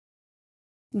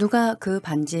누가 그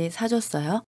반지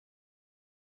사줬어요?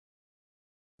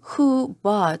 Who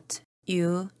bought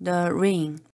you the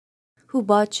ring? Who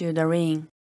bought you the ring?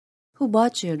 Who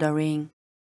bought you the ring?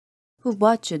 Who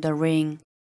bought you the ring?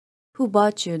 Who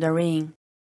bought you the ring?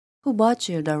 Who bought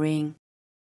you the ring?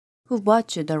 Who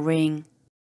bought you the ring?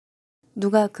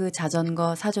 누가 그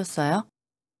자전거 사줬어요?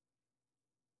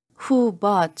 Who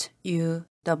bought you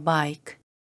the bike?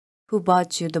 Who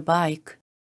bought you the bike?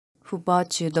 Who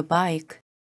bought you the bike?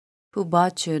 Who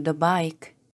bought you the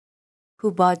bike?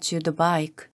 Who bought you the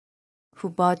bike? Who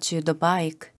bought you the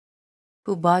bike?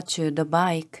 Who bought you the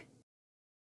bike?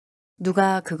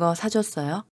 누가 그거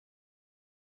사줬어요?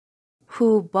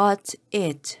 Who bought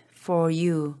it for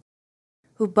you?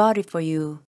 Who bought it for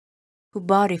you? Who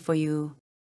bought it for you?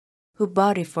 Who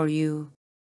bought it for you?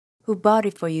 Who bought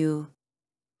it for you?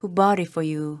 Who bought it for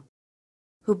you?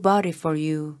 Who bought it for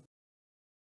you?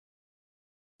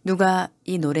 누가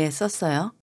이 노래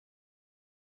썼어요?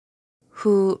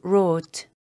 Who wrote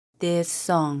this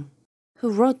song?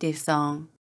 Who wrote this song?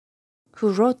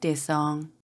 Who wrote this song?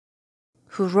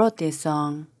 Who wrote this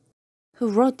song? Who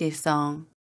wrote this song?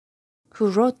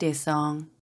 Who wrote this song?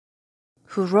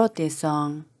 Who wrote this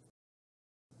song?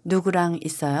 누구랑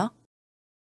있어요?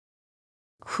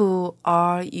 Who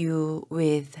are you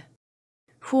with?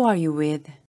 Who are you with?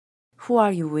 Who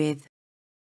are you with?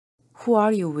 Who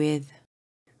are you with?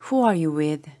 Who are you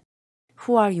with?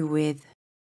 Who are you with?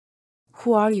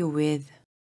 Who are you with?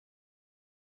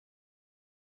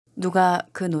 누가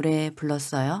그 노래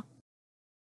불렀어요?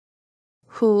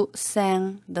 Who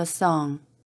sang the song?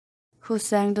 Who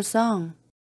sang the song?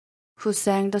 Who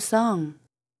sang the song?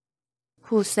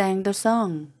 Who sang the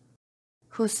song?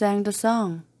 Who sang the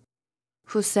song?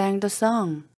 Who sang the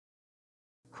song?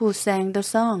 Who sang the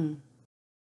song?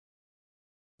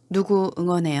 누구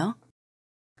응원해요?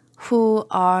 Who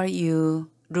are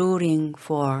you rooting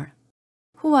for?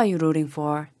 Who are you rooting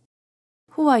for?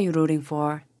 Who are you rooting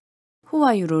for? Who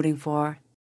are you rooting for?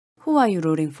 Who are you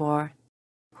rooting for?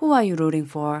 Who are you rooting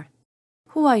for?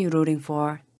 Who are you rooting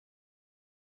for?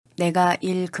 내가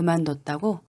일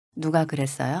그만뒀다고 누가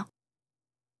그랬어요?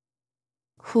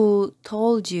 Who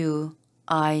told you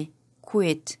I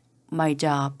quit my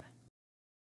job?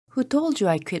 Who told you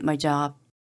I quit my job?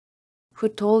 Who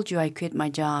told you I quit my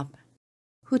job?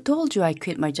 Who told you I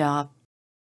quit my job?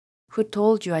 Who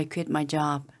told you I quit my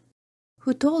job?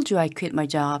 Who told you I quit my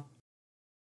job?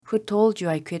 Who told you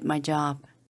I quit my job?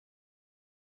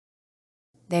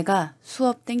 내가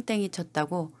수업 땡땡이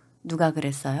쳤다고 누가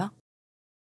그랬어요?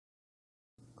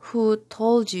 Who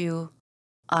told you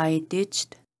I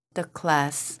ditched the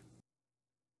class?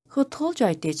 Who told you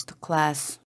I ditched the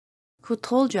class? Who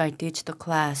told you I ditched the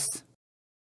class?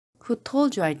 Who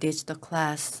told you I ditched the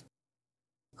class?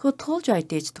 Who told you I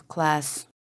ditched the class?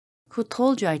 Who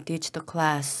told you I ditched the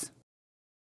class?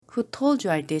 Who told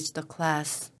you I ditched the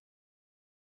class?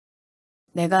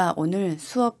 내가 오늘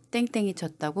수업 땡땡이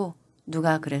쳤다고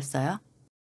누가 그랬어요?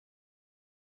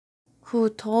 Who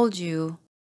told you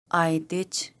I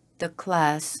ditched the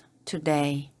class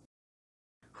today?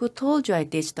 Who told you I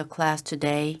ditched the class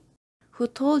today? Who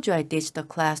told you I ditched the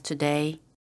class today?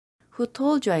 Who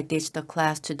told you I ditched the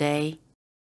class today?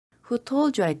 Who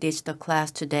told you I ditched the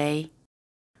class today?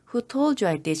 Who told you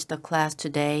I ditched the class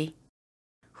today?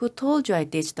 Who told you I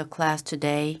ditched the class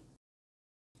today?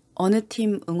 어느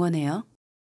팀 응원해요?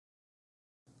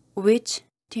 Which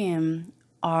team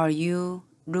are you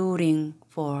rooting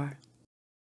for?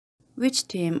 Which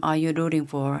team are you rooting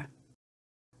for?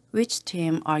 Which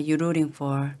team are you rooting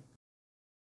for?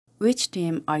 Which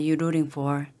team are you rooting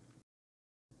for?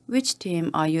 Which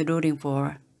team are you rooting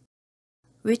for?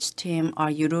 Which team are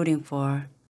you rooting for?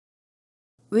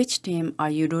 Which team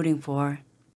are you rooting for?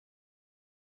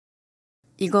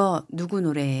 이거 누구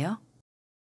노래예요?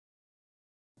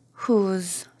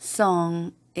 Whose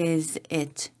song is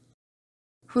it?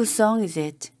 Whose song is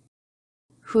it?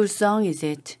 Whose song is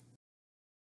it?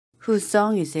 Whose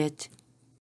song is it?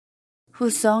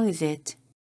 Whose song is it?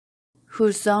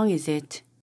 Whose song is it?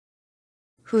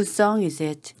 Whose song is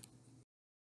it?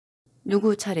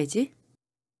 누구 차례지?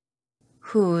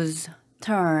 Whose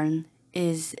turn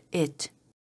is it?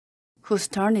 Whose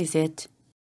turn is it?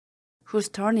 Whose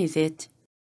turn is it?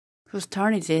 Whose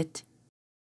turn is it?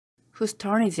 Whose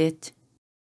turn is it?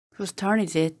 Whose turn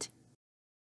is it?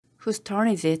 Whose turn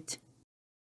is it?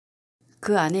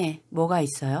 그 안에 뭐가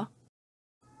있어요?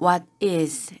 What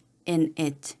is in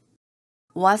it?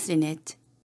 What's in it?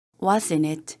 What's in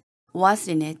it? What's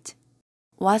in it?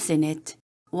 What's in it?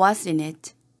 What's in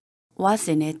it? What's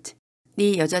in it?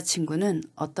 네 여자친구는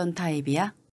어떤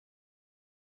타입이야?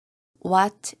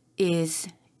 What is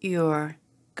your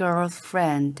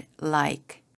girlfriend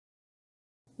like?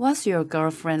 What's your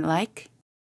girlfriend like?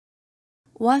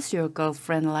 What's your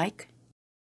girlfriend like?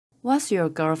 What's your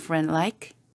girlfriend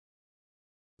like?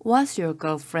 What's your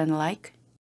girlfriend like?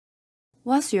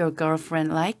 What's your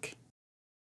girlfriend like?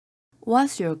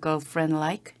 What's your girlfriend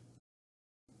like?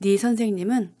 네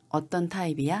선생님은 어떤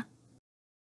타입이야?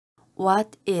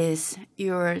 What is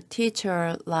your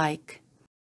teacher like?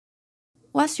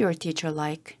 What's your teacher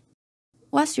like?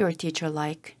 What's your teacher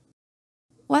like?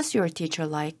 What's your teacher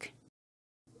like?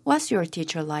 What's your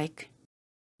teacher like?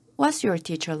 What's your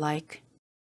teacher like?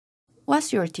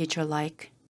 What's your teacher like?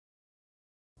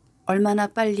 얼마나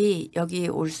빨리 여기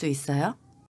올 수 있어요?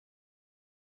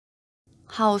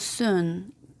 How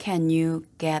soon can you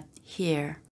get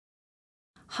here?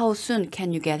 How soon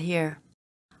can you get here?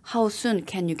 How soon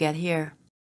can you get here?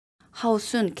 How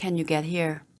soon can you get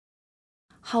here?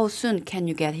 How soon can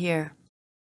you get here?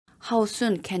 How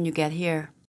soon can you get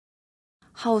here?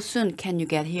 How soon can you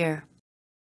get here?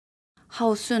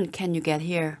 How soon can you get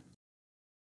here?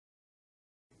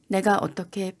 내가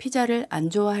어떻게 피자를 안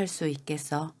좋아할 수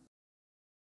있겠어?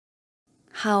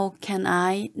 How can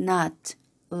I not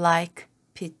like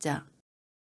pizza?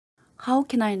 How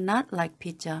can I not like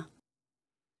pizza?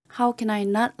 How can I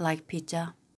not like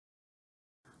pizza?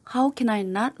 How can I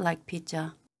not like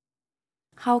pizza?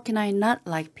 How can I not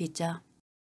like pizza?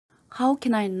 How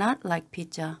can I not like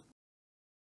pizza?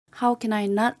 How can I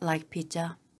not like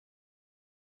pizza?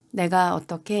 내가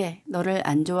어떻게 너를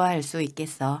안 좋아할 수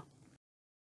있겠어?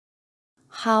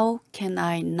 How can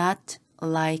I not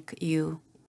like you?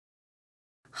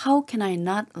 How can I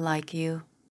not like you?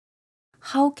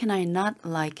 How can I not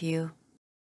like you?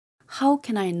 How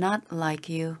can I not like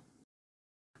you?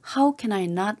 How can I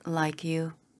not like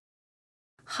you?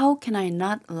 How can I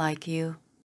not like you?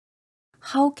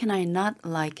 How can I not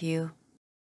like you?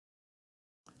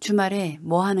 주말에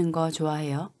뭐 하는 거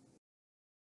좋아해요?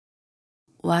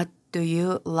 What do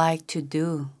you like to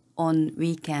do on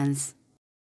weekends?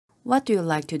 What do you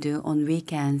like to do on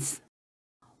weekends?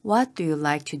 What do you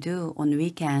like to do on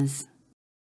weekends?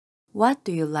 What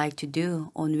do you like to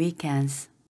do on weekends?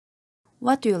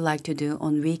 What do you like to do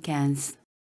on weekends?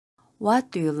 What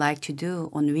do you like to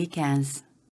do on weekends?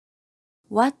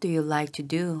 What do you like to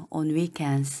do on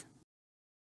weekends?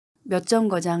 몇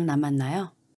정거장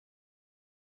남았나요?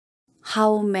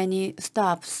 How many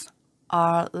stops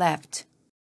are left?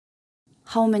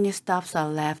 How many stops are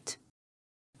left?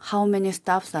 How many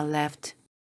stops are left?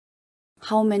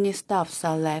 How many stops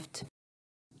are left?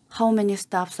 How many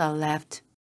stops are left?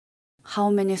 How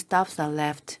many stops are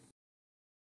left?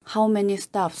 How many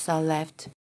stops are left?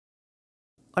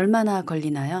 얼마나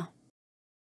걸리나요?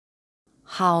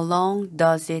 How long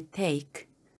does it take?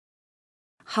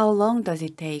 How long does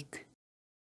it take?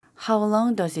 How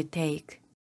long does it take?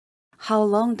 How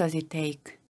long does it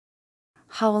take?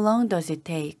 How long does it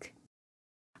take?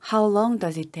 How long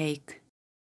does it take?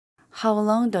 How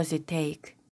long does it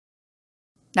take?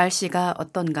 날씨가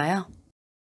어떤가요?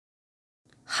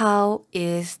 How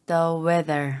is the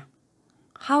weather?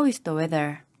 How is the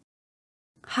weather?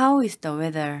 How is the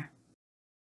weather?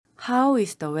 How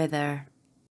is the weather?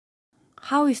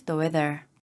 How is the weather?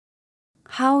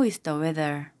 How is the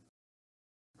weather?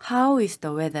 How is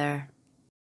the weather?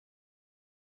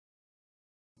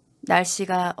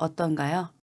 날씨가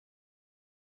어떤가요?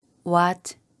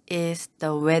 What is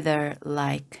the weather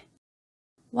like?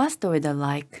 What's the weather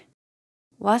like?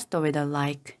 What's the weather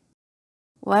like?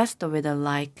 What's the weather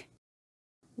like?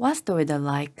 What's the weather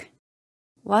like?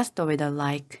 What's the weather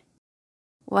like?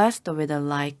 What's the weather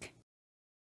like?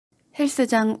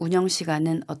 헬스장 운영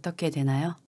시간은 어떻게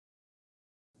되나요?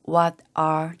 What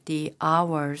are the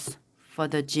hours for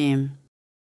the gym?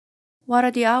 What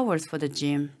are the hours for the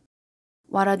gym?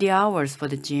 What are the hours for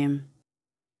the gym?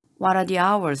 What are the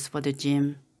hours for the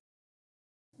gym?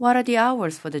 What are the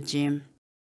hours for the gym?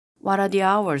 What are the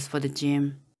hours for the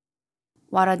gym?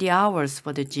 What are the hours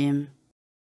for the gym?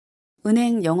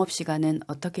 은행 영업시간은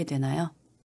어떻게 되나요?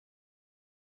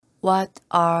 What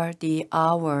are the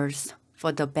hours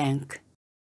for the bank?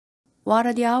 What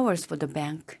are the hours for the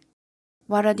bank?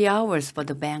 What are the hours for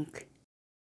the bank?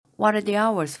 What are the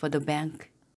hours for the bank?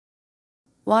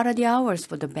 What are the hours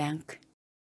for the bank?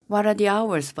 What are the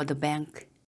hours for the bank?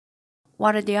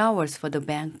 What are the hours for the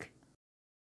bank?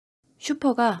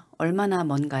 슈퍼가 얼마나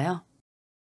먼가요?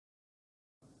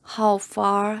 How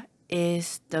far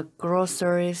is the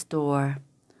grocery store?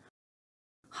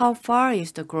 How far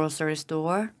is the grocery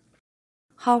store?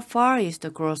 How far is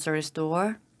the grocery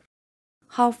store?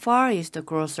 How far is the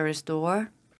grocery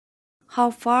store? How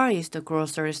far is the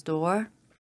grocery store?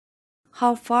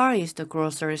 How far is the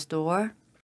grocery store?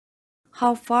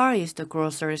 How far is the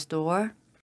grocery store?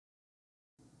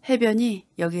 해변이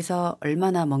여기서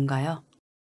얼마나 먼가요?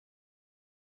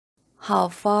 How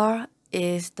far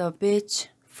is the beach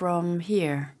from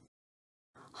here?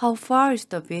 How far is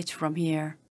the beach from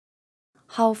here?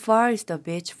 How far is the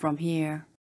beach from here?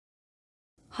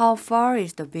 How far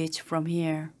is the beach from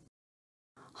here?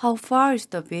 How far is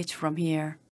the beach from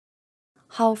here?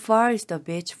 How far is the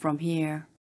beach from here?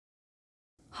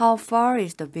 How far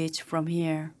is the beach from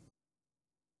here?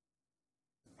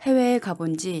 해외에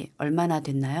가본 지 얼마나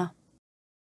됐나요?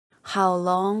 How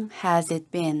long has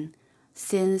it been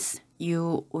since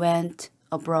you went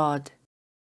abroad?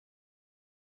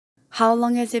 How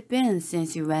long has it been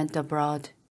since you went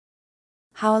abroad?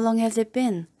 How long has it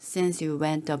been since you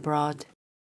went abroad?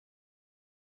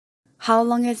 How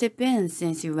long has it been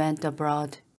since you went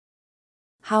abroad?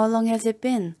 How long has it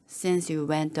been since you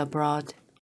went abroad?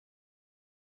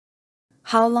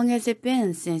 How long has it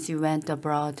been since you went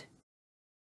abroad?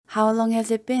 How long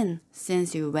has it been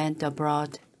since you went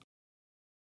abroad?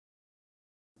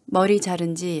 머리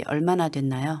자른 지 얼마나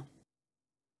됐나요?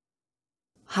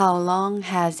 How long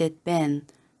has it been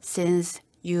since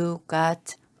you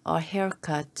got a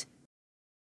haircut?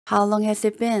 How long has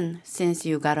it been since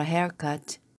you got a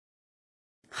haircut?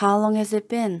 How long has it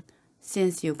been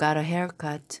since you got a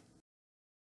haircut?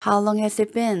 How long has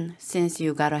it been since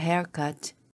you got a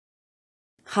haircut?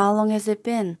 How long has it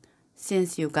been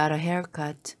since you got a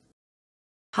haircut?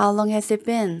 How long has it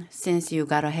been since you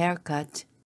got a haircut?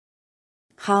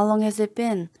 How long has it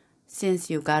been since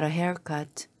you got a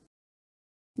haircut?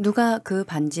 누가 그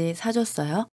반지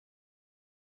사줬어요?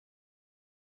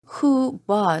 Who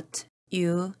bought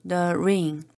you the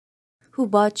ring? Who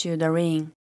bought you the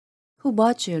ring? Who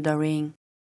bought you the ring?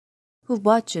 Who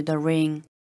bought you the ring?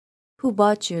 Who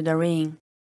bought you the ring?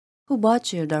 Who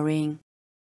bought you the ring?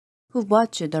 Who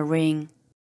bought you the ring?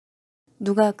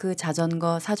 누가 그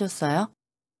자전거 사줬어요?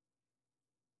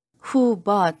 Who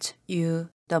bought you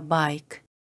the bike?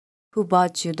 Who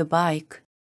bought you the bike?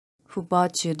 Who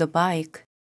bought you the bike?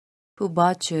 Who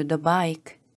bought you the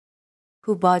bike?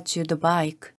 Who bought you the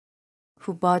bike?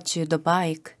 Who bought you the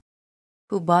bike?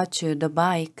 Who bought you the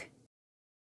bike?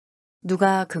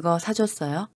 누가 그거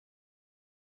사줬어요?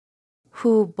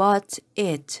 Who bought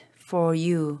it for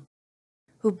you?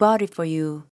 Who bought it for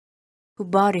you? Who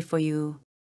bought it for you?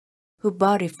 Who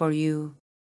bought it for you?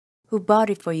 Who bought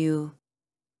it for you?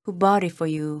 Who bought it for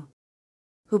you?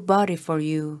 Who bought it for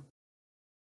you?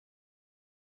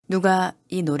 누가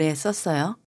이 노래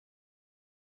썼어요?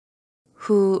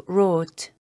 Who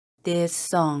wrote this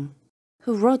song?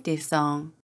 Who wrote this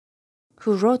song?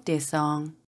 Who wrote this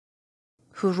song?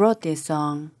 Who wrote this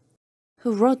song?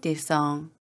 Who wrote this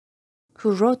song?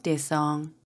 Who wrote this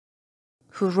song?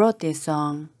 Who wrote this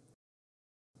song?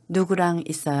 누구랑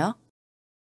있어요?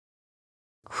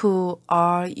 Who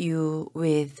are you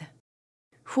with?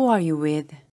 Who are you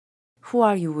with? Who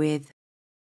are you with?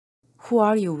 Who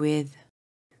are you with?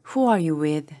 Who are you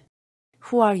with?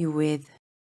 Who are you with?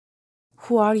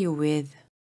 Who are you with?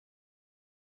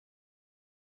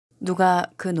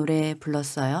 누가 그 노래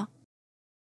불렀어요?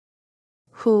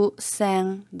 Who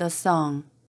sang the song?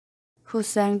 Who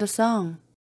sang the song?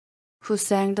 Who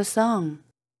sang the song?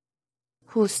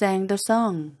 Who sang the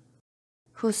song?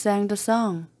 Who sang the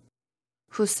song?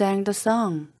 Who sang the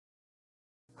song?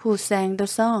 Who sang the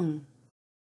song?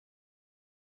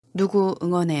 누구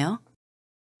응원해요?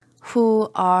 Who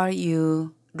are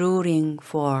you rooting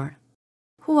for?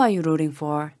 Who are you rooting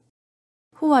for?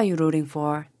 Who are you rooting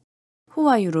for? Who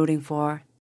are you rooting for?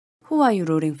 Who are you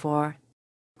rooting for?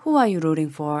 Who are you rooting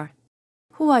for?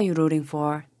 Who are you rooting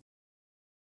for?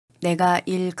 내가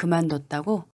일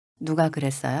그만뒀다고 누가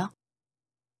그랬어요?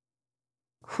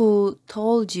 Who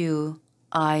told you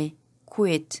I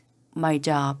quit my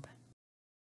job?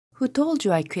 Who told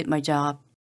you I quit my job?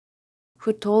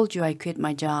 Who told you I quit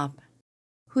my job?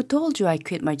 Who told you I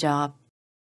quit my job?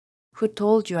 Who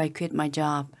told you I quit my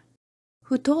job?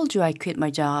 Who told you I quit my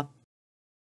job?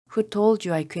 Who told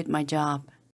you I quit my job?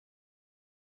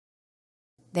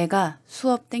 내가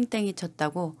수업 땡땡이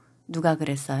쳤다고 누가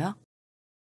그랬어요?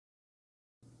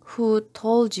 Who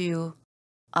told you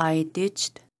I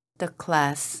ditched the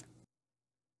class?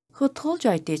 Who told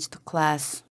you I ditched the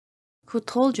class? Who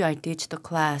told you I ditched the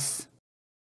class?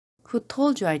 Who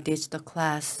told you I ditched the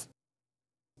class?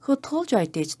 Who told you I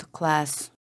ditched the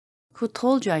class? Who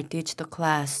told you I ditched the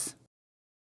class?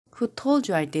 Who told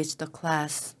you I ditched the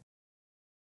class?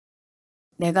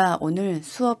 내가 오늘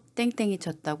수업 땡땡이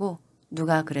쳤다고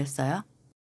누가 그랬어요?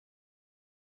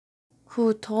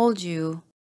 Who told you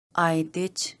I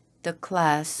ditched the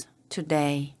class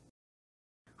today?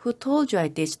 Who told you I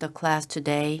ditched the class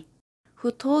today?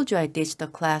 Who told you I ditched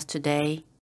the class today?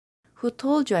 Who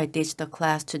told you I ditched the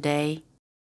class today?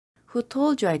 Who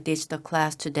told you I ditched the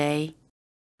class today?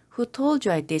 Who told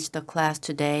you I ditched the class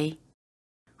today?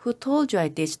 Who told you I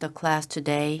ditched the class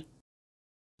today?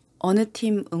 어느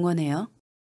팀 응원해요?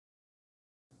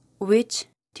 Which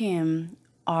team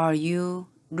are you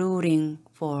rooting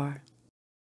for?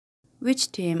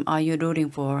 Which team are you rooting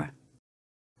for?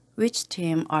 Which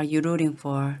team are you rooting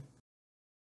for?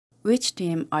 Which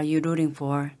team are you rooting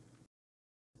for?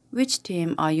 Which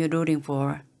team are you rooting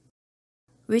for?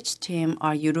 Which team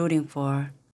are you rooting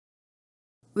for?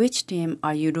 Which team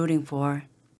are you rooting for?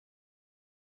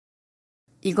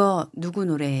 이거 누구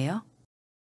노래예요?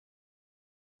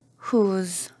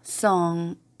 Whose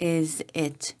song is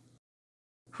it?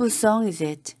 Whose song is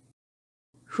it?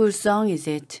 Whose song is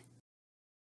it?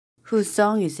 Whose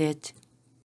song is it?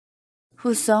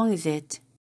 Whose song is it?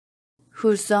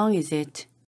 Whose song is it?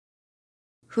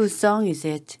 Whose song is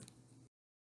it?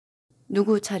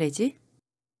 누구 차례지?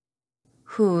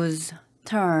 Whose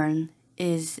turn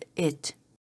is it?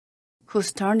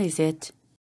 Whose turn is it?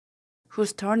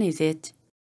 Whose turn is it?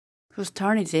 Whose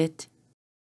turn is it?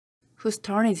 Whose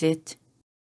turn is it?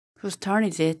 Whose turn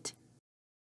is it?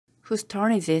 Whose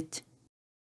turn is it?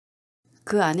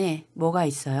 그 안에 뭐가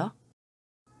있어요?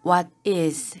 What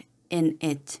is in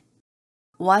it?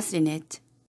 What's in it?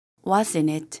 What's in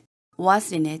it?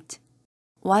 What's in it?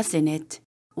 What's in it?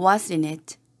 What's in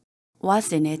it?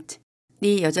 What's in it?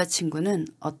 네 여자친구는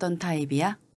어떤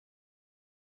타입이야?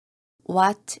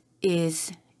 What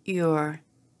is your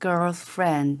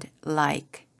girlfriend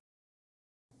like?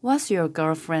 What's your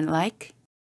girlfriend like?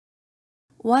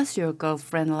 What's your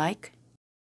girlfriend like?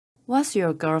 What's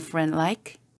your girlfriend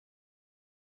like?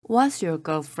 What's your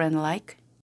girlfriend like?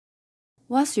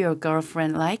 What's your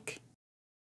girlfriend like?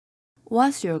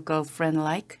 What's your girlfriend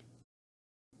like?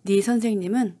 네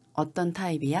선생님은 어떤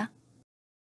타입이야?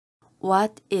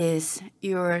 What is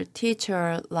your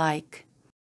teacher like?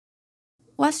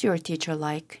 What's your teacher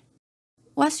like?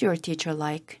 What's your teacher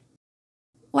like?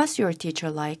 What's your teacher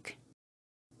like?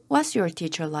 What's your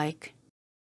teacher like?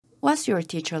 What's your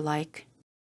teacher like?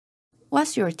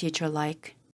 What's your teacher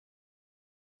like?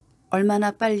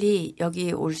 얼마나 빨리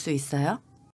여기 올 수 있어요?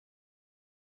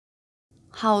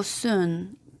 How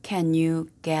soon can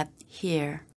you get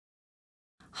here?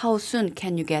 How soon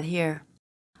can you get here?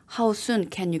 How soon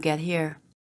can you get here?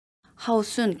 How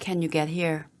soon can you get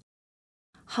here?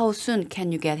 How soon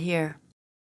can you get here?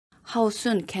 How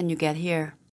soon can you get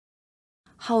here?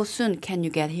 How soon can you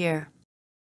get here?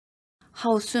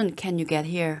 How soon can you get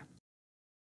here?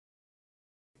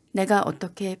 내가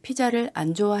어떻게 피자를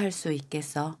안 좋아할 수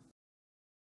있겠어?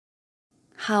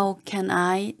 How can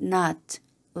I not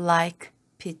like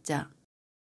pizza?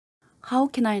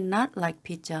 How can I not like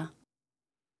pizza?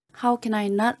 How can I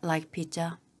not like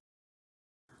pizza?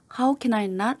 How can I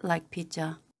not like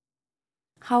pizza?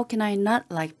 How can I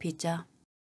not like pizza?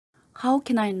 How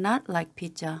can I not like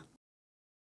pizza?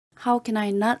 How can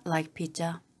I not like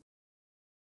pizza?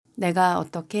 내가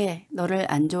어떻게 너를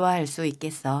안 좋아할 수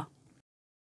있겠어?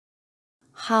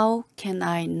 How can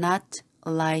I not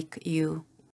like you?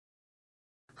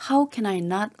 How can I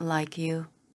not like you?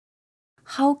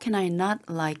 How can I not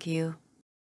like you?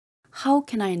 How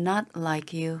can I not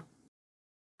like you?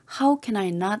 How can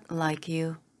I not like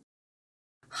you?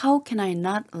 How can I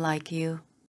not like you?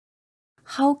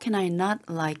 How can I not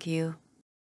like you?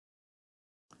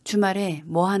 주말에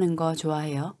뭐 하는 거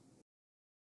좋아해요?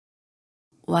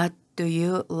 What do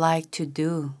you like to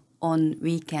do on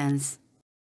weekends?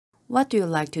 What do you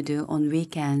like to do on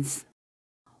weekends?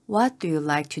 What do you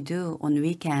like to do on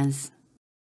weekends?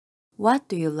 What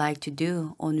do you like to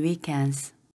do on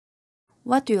weekends?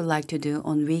 What do you like to do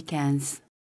on weekends?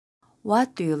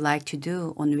 What do you like to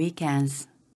do on weekends?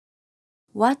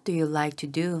 What do you like to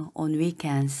do on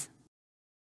weekends?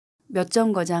 몇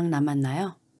정거장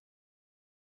남았나요?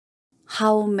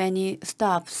 How many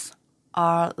stops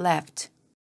are left?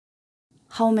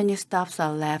 How many stops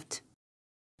are left?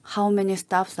 How many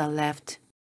stops are left?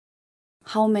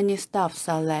 How many stops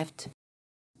are left?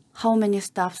 How many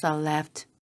stops are left?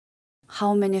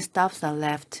 How many stops are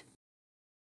left?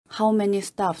 How many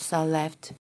stops are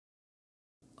left?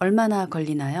 얼마나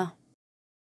걸리나요?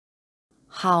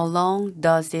 How long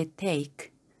does it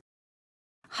take?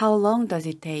 How long does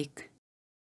it take?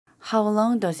 How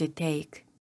long does it take?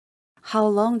 How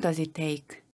long does it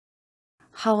take?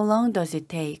 How long does it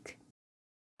take?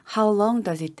 How long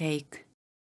does it take?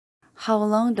 How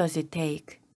long does it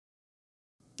take?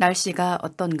 날씨가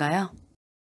어떤가요?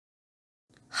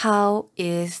 How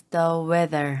is the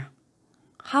weather?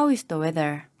 How is the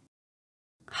weather?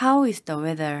 How is the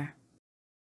weather?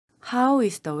 How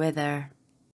is the weather?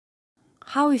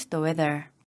 How is the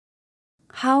weather?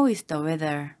 How is the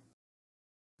weather?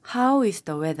 How is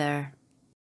the weather?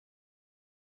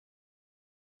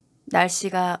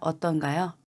 날씨가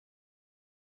어떤가요?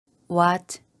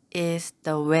 What is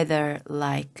the weather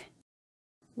like?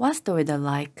 What's the weather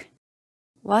like?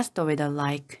 What's the weather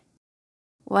like?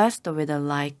 What's the weather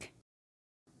like?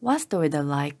 What's the weather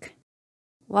like?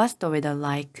 What's the weather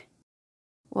like?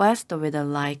 What's the weather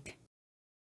like?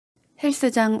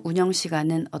 헬스장 운영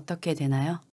시간은 어떻게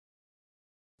되나요?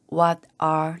 What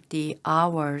are the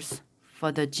hours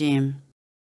for the gym?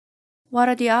 What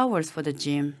are the hours for the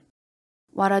gym?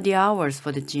 What are the hours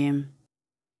for the gym?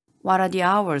 What are the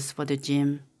hours for the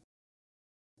gym?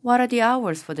 What are the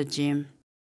hours for the gym?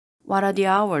 What are the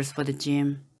hours for the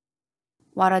gym?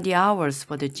 What are the hours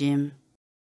for the gym?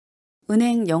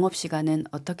 은행 영업 시간은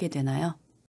어떻게 되나요?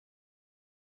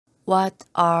 What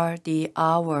are the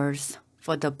hours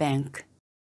for the bank?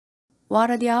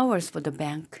 What are the hours for the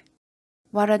bank?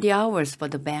 What are the hours for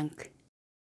the bank?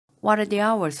 What are the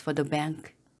hours for the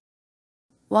bank?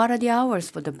 What are the hours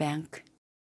for the bank?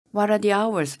 What are the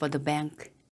hours for the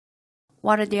bank?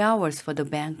 What are the hours for the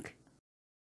bank?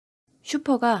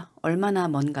 슈퍼가 얼마나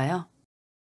먼가요?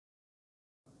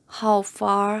 How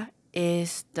far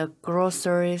is the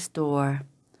grocery store?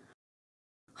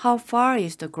 How far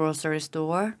is the grocery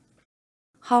store?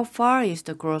 How far is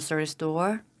the grocery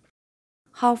store?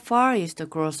 How far is the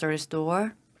grocery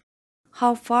store?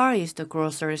 How far is the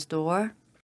grocery store?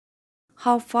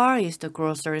 How far is the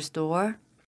grocery store?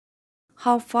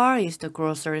 How far is the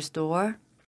grocery store?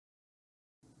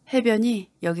 해변이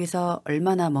여기서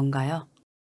얼마나 먼가요?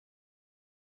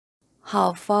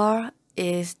 How far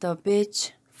is the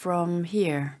beach from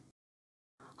here?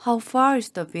 How far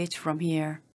is the beach from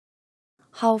here?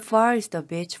 How far is the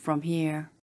beach from here?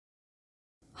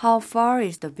 How far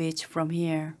is the beach from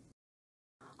here?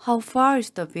 How far is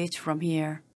the beach from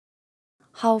here?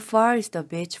 How far is the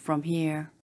beach from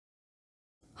here?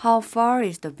 How far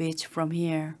is the beach from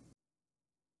here?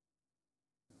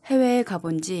 해외에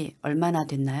가본 지 얼마나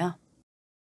됐나요?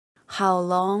 How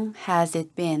long has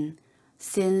it been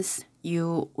since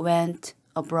you went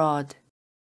abroad?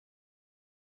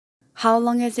 How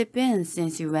long has it been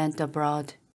since you went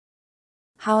abroad?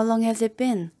 How long has it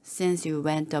been since you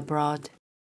went abroad?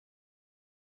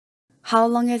 How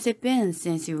long has it been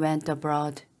since you went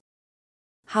abroad?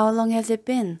 How long has it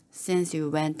been since you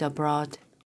went abroad?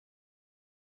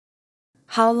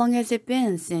 How long has it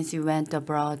been since you went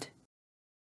abroad?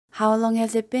 How long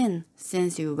has it been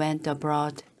since you went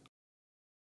abroad?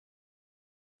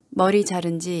 머리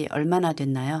자른 지 얼마나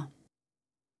됐나요?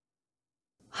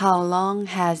 How long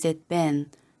has it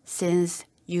been since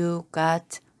you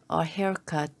got a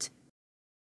haircut?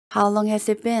 How long has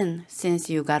it been since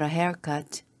you got a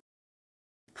haircut?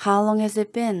 How long has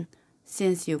it been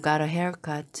since you got a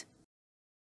haircut?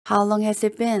 How long has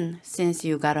it been since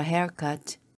you got a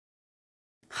haircut?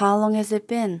 How long has it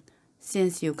been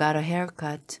since you got a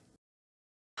haircut?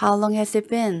 How long has it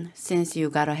been since you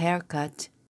got a haircut?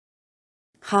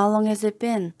 How long has it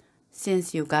been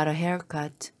since you got a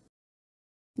haircut?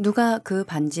 누가 그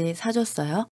반지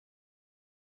사줬어요?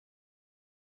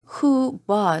 Who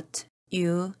bought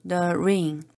you the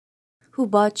ring? Who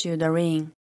bought you the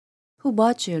ring? Who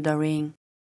bought you the ring?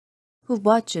 Who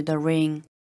bought you the ring?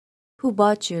 Who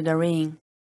bought you the ring?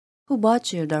 Who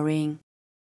bought you the ring?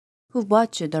 Who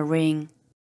bought you the ring?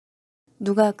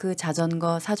 누가 그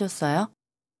자전거 사줬어요?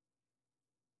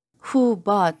 Who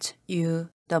bought you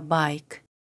the bike?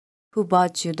 Who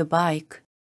bought you the bike?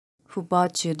 Who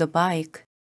bought you the bike?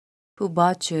 Who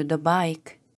bought you the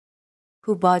bike?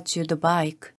 Who bought you the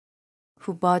bike?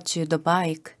 Who bought you the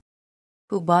bike?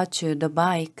 Who bought you the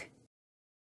bike?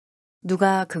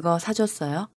 누가 그거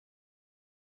사줬어요?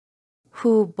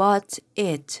 Who bought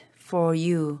it for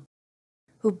you?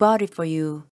 Who bought it for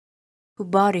you? Who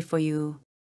bought it for you?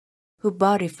 Who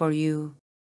bought it for you?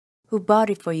 Who bought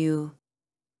it for you?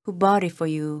 Who bought it for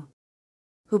you?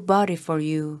 Who bought it for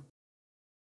you?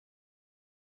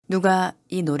 누가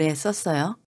이 노래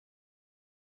썼어요?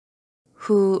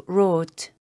 Who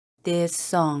wrote this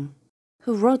song?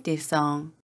 Who wrote this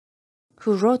song?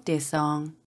 Who wrote this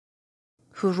song?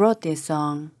 Who wrote this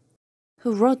song?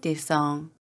 Who wrote this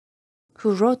song?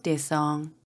 Who wrote this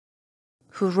song?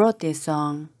 Who wrote this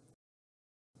song?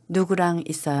 누구랑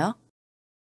있어요?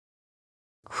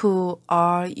 Who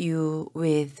are you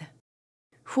with?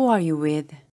 Who are you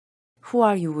with? Who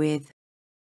are you with?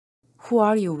 Who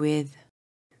are you with?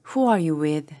 Who are you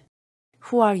with?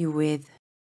 Who are you with?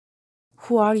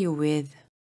 Who are you with?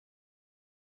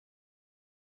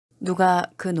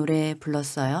 누가 그 노래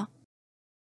불렀어요?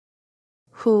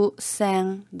 Who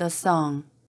sang the song?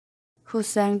 Who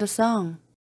sang the song?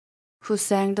 Who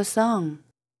sang the song?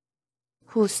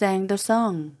 Who sang the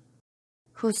song?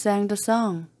 Who sang the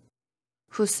song?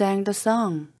 Who sang the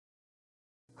song?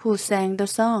 Who sang the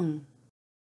song?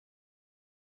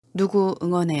 누구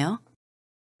응원해요?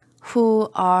 Who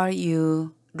are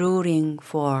you rooting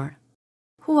for?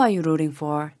 Who are you rooting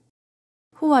for?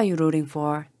 Who are you rooting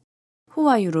for? Who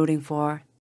are you rooting for?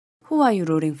 Who are you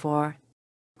rooting for?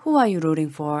 Who are you rooting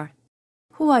for?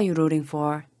 Who are you rooting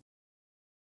for?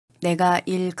 내가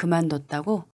일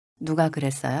그만뒀다고 누가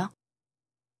그랬어요?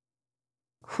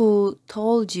 Who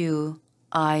told you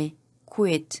I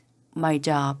quit my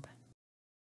job?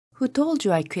 Who told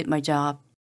you I quit my job?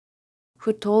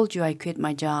 Who told you I quit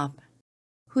my job?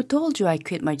 Who told you I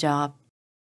quit my job?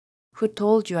 Who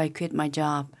told you I quit my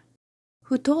job?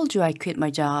 Who told you I quit my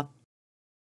job?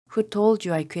 Who told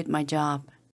you I quit my job?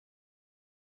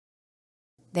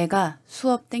 내가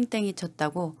수업 땡땡이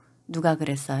쳤다고 누가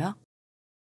그랬어요?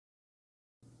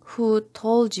 Who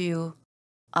told you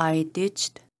I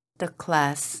ditched the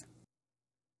class?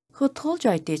 Who told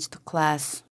you I ditched the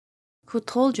class? Who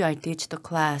told you I ditched the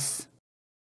class?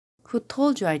 Who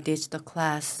told you I ditched the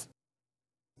class?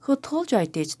 Who told you I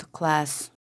ditched the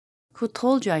class? Who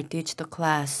told you I ditched the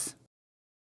class?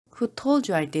 Who told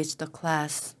you I ditched the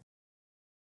class?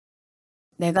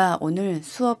 내가 오늘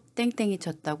수업 땡땡이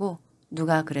쳤다고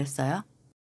누가 그랬어요?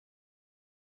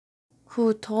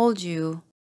 Who told you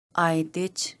I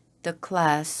ditched the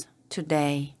class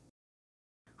today?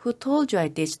 Who told you I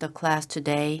ditched the class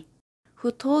today?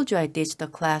 Who told you I ditched the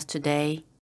class today?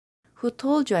 Who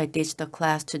told you I ditched the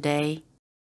class today?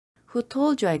 Who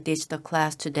told you I ditched the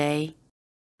class today?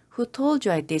 Who told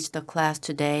you I ditched the class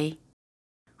today?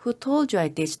 Who told you I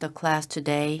ditched the class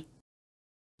today?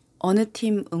 어느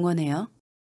팀 응원해요?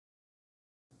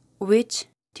 Which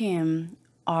team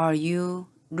are you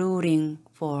rooting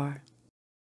for?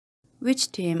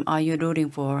 Which team are you rooting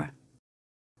for?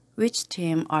 Which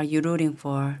team are you rooting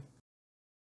for?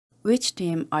 Which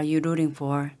team are you rooting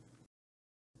for?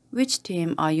 Which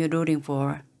team are you rooting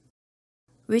for?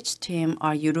 Which team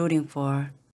are you rooting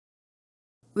for?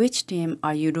 Which team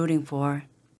are you rooting for?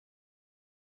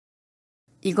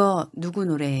 이거 누구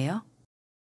노래예요?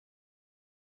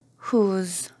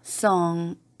 Whose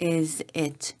song is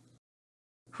it?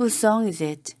 Whose song is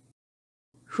it?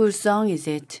 Whose song is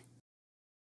it?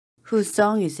 Whose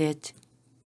song is it?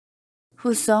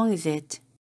 Whose song is it?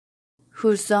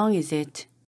 Whose song is it?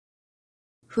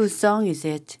 Whose song is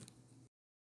it?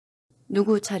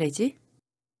 누구 차례지?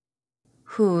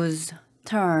 Whose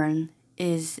turn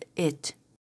is it?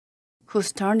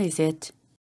 Whose turn is it?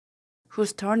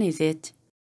 Whose turn is it?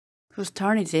 Whose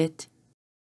turn is it?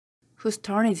 Whose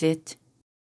turn is it?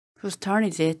 Whose turn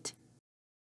is it?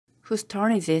 Whose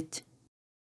turn is it?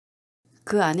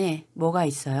 그 안에 뭐가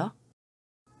있어요?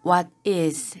 What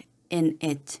is in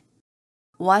it?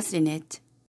 What's in it?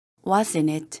 What's in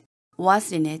it?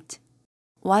 What's in it?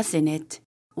 What's in it?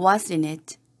 What's in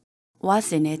it?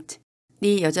 What's in it?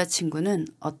 네 여자친구는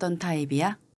어떤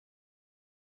타입이야?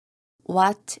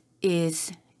 What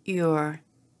is your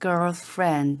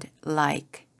girlfriend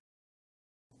like?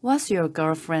 What's your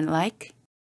girlfriend like?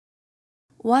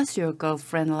 What's your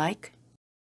girlfriend like?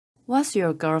 What's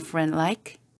your girlfriend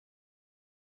like?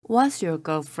 What's your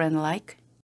girlfriend like?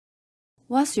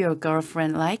 What's your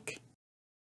girlfriend like?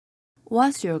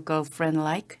 What's your girlfriend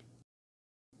like?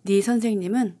 네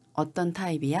선생님은 어떤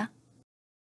타입이야?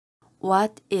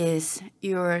 What is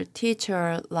your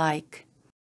teacher like?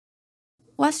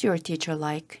 What's your teacher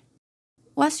like?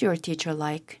 What's your teacher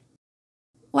like?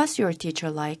 What's your teacher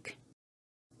like?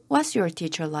 What's your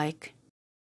teacher like?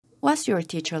 What's your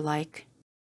teacher like?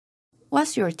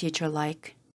 What's your teacher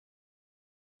like?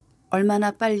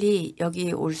 얼마나 빨리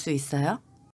여기 올 수 있어요?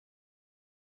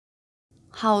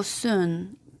 How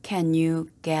soon can you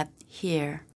get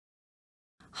here?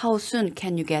 How soon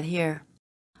can you get here?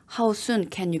 How soon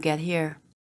can you get here?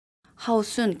 How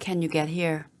soon can you get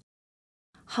here?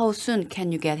 How soon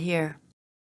can you get here?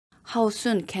 How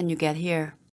soon can you get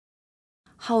here?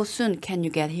 How soon can you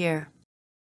get here?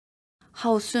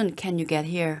 How soon can you get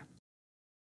here?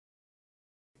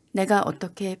 내가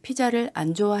어떻게 피자를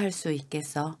안 좋아할 수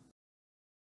있겠어?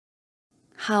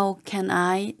 How can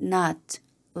I not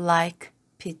like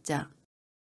pizza?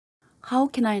 How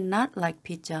can I not like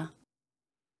pizza?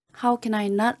 How can I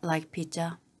not like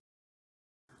pizza?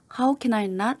 How can I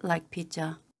not like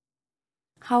pizza?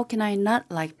 How can I not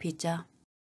like pizza?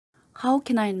 How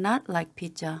can I not like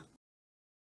pizza?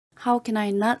 How can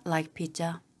I not like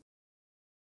pizza?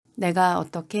 내가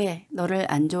어떻게 너를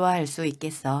안 좋아할 수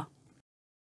있겠어?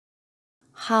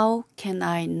 How can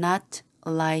I not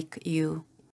like you?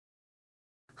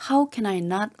 How can I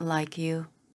not like you?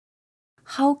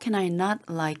 How can I not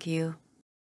like you?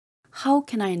 How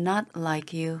can I not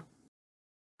like you?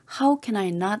 How can I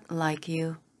not like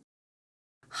you?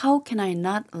 How can I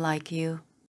not like you?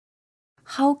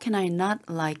 How can I not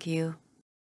like you?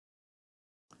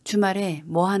 주말에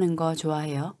뭐 하는 거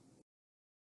좋아해요?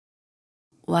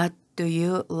 What do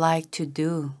you like to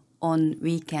do on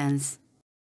weekends?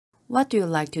 What do you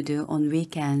like to do on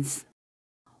weekends?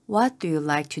 What do you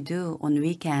like to do on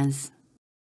weekends?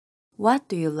 What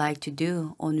do you like to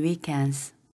do on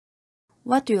weekends?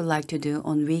 What do you like to do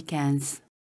on weekends?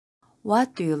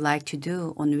 What do you like to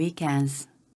do on weekends?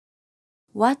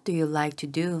 What do you like to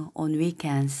do on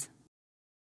weekends?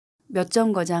 몇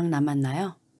정거장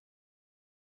남았나요?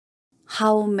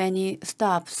 How many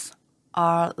stops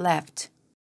are left?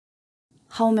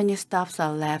 How many stops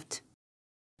are left?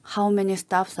 How many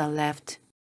stops are left?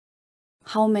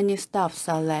 How many stops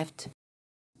are left?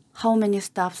 How many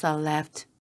stops are left?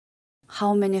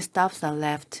 How many stops are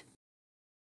left?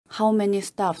 How many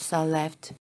stops are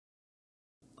left?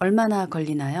 얼마나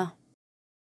걸리나요?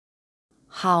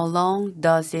 How long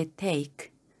does it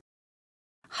take?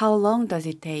 How long does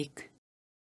it take?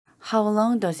 How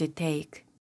long does it take?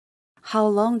 How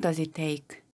long does it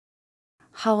take?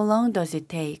 How long does it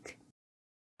take?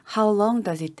 How long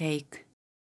does it take?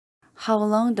 How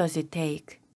long does it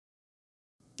take?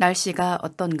 날씨가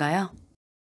어떤가요?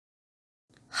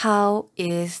 How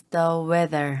is the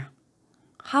weather?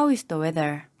 How is the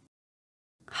weather?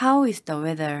 How is the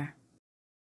weather?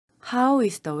 How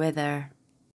is the weather?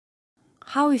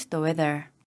 How is the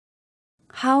weather?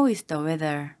 How is the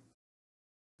weather?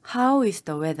 How is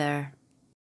the weather?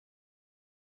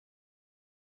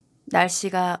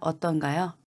 날씨가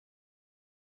어떤가요?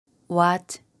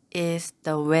 What is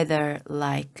the weather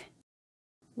like?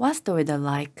 What's the weather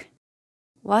like?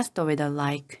 What's the weather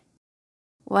like?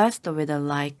 What's the weather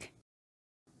like?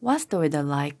 What's the weather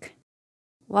like?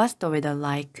 What's the weather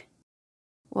like?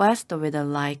 What's the weather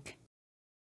like?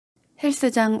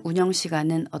 헬스장 운영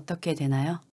시간은 어떻게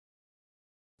되나요?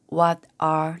 What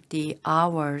are the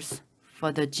hours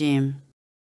for the gym?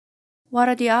 What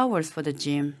are the hours for the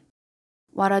gym?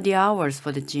 What are the hours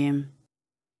for the gym?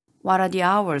 What are the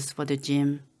hours for the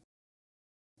gym?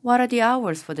 What are the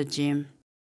hours for the gym?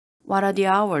 What are the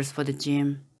hours for the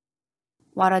gym?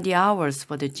 What are the hours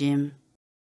for the gym?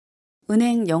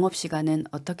 은행 영업시간은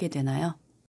어떻게 되나요?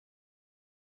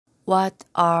 What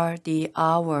are the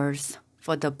hours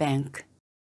for the bank?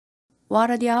 What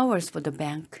are the hours for the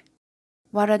bank?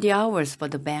 What are the hours for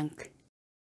the bank?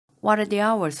 What are the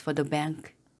hours for the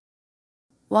bank?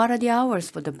 What are the hours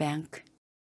for the bank?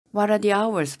 What are the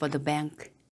hours for the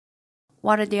bank?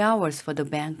 What are the hours for the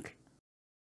bank?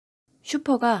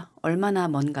 슈퍼가 얼마나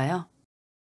먼가요?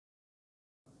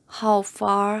 How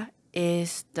far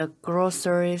is the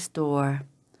grocery store?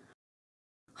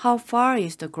 How far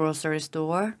is the grocery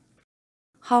store?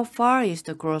 How far is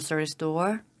the grocery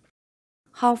store?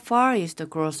 How far is the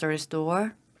grocery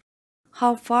store?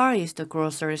 How far is the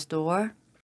grocery store?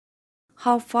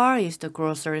 How far is the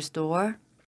grocery store?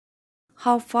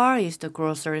 How far is the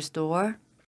grocery store?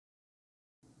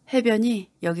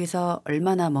 해변이 여기서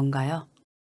얼마나 먼가요?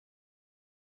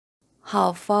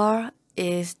 How far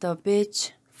is the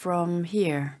beach from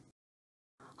here?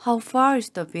 How far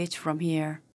is the beach from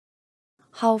here?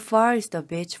 How far is the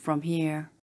beach from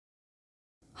here?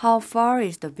 How far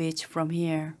is the beach from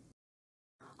here?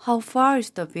 How far is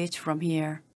the beach from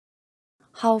here?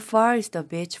 How far is the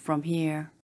beach from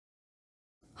here?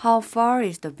 How far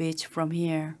is the beach from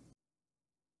here?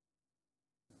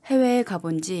 해외에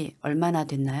가본 지 얼마나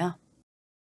됐나요?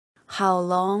 How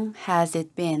long has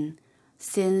it been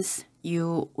since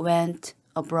you went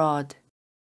abroad?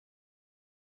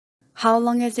 How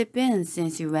long has it been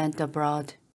since you went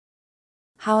abroad?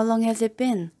 How long has it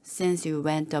been since you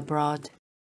went abroad?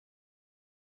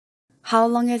 How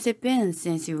long has it been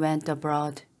since you went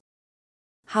abroad?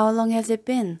 How long has it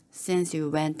been since you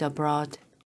went abroad?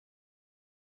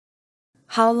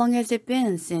 How long has it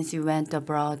been since you went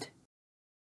abroad?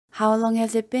 How long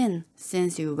has it been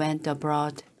since you went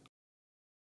abroad?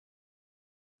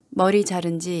 머리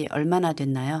자른 지 얼마나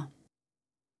됐나요?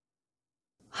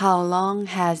 How long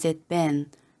has it been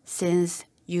since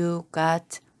you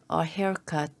got a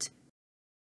haircut?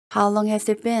 How long has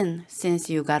it been since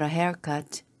you got a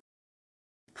haircut?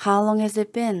 How long has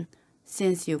it been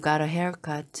since you got a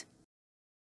haircut?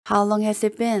 How long has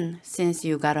it been since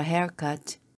you got a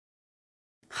haircut?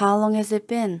 How long has it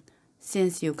been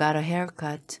since you got a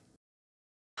haircut?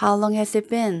 How long has it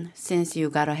been since you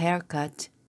got a haircut?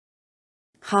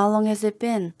 How long has it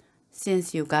been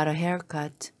since you got a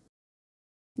haircut?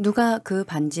 누가 그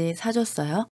반지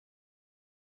사줬어요?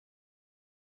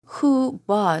 Who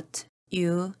bought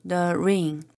you the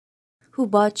ring? Who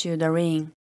bought you the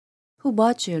ring? Who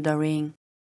bought you the ring?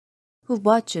 Who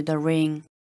bought you the ring?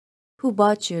 Who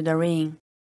bought you the ring?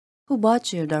 Who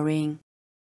bought you the ring?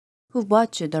 Who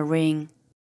bought you the ring?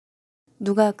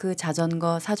 누가 그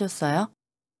자전거 사줬어요?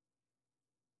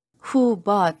 Who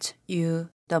bought you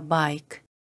the bike?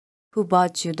 Who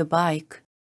bought you the bike?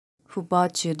 Who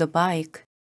bought you the bike?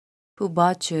 Who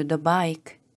bought you the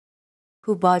bike?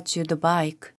 Who bought you the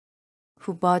bike?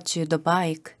 Who bought you the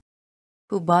bike?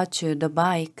 Who bought you the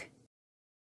bike?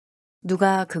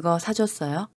 누가 그거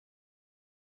사줬어요?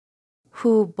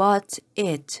 Who bought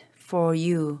it for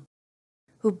you?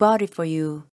 Who bought it for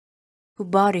you? Who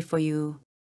bought it for you?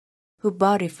 Who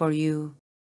bought it for you?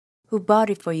 Who bought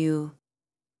it for you?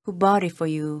 Who bought it for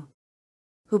you?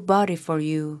 Who bought it for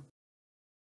you?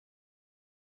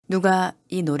 누가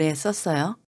이 노래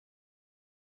썼어요?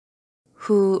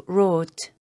 Who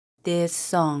wrote this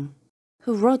song?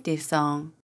 Who wrote this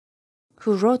song?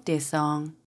 Who wrote this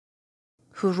song?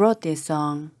 Who wrote this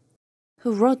song?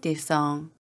 Who wrote this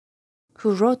song?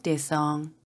 Who wrote this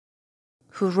song?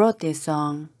 Who wrote this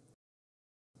song?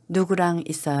 누구랑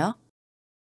있어요?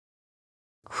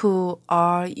 Who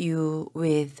are you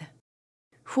with?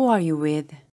 Who are you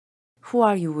with? Who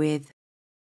are you with?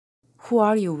 Who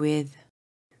are you with?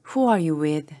 Who are you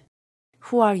with?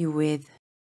 Who are you with?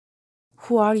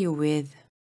 Who are you with?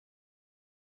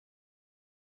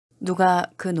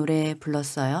 누가 그 노래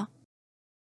불렀어요?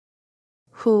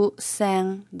 Who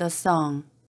sang the song?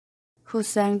 Who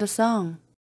sang the song?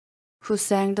 Who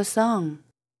sang the song?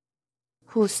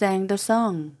 Who sang the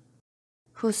song?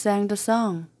 Who sang the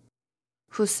song?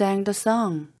 Who sang the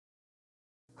song?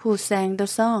 Who sang the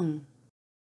song?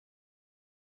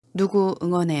 누구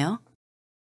응원해요?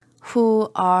 Who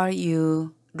are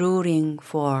you rooting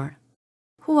for?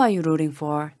 Who are you rooting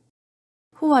for?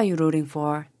 Who are you rooting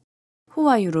for? Who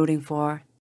are you rooting for?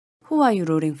 Who are you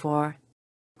rooting for?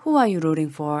 Who are you rooting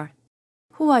for?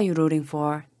 Who are you rooting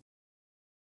for?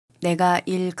 내가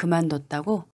일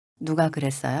그만뒀다고 누가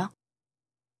그랬어요?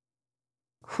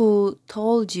 Who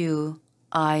told you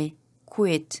I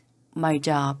quit my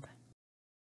job?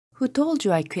 Who told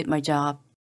you I quit my job?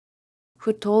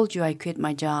 Who told you I quit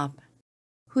my job?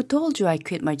 Who told you I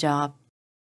quit my job?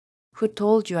 Who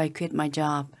told you I quit my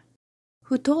job?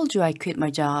 Who told you I quit my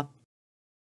job?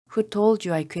 Who told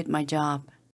you I quit my job?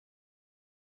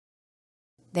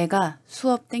 내가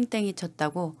수업 땡땡이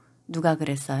쳤다고 누가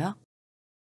그랬어요?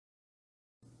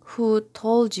 Who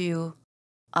told you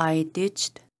I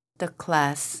ditched the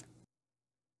class?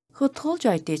 Who told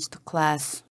you I ditched the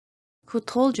class? Who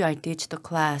told you I ditched the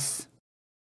class?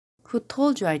 Who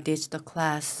told you I ditched the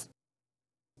class?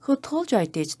 Who told you I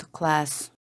ditched the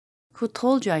class? Who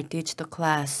told you I ditched the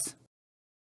class?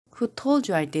 Who told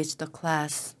you I ditched the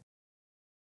class?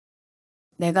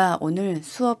 내가 오늘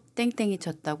수업 땡땡이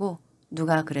쳤다고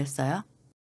누가 그랬어요?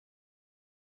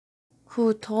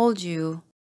 Who told you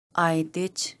I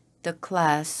ditched the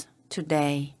class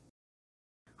today?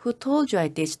 Who told you I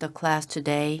ditched the class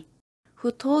today?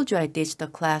 Who told you I ditched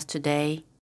the class today?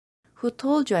 Who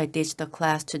told you I ditched the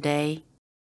class today?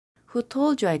 Who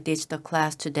told you I ditched the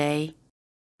class today?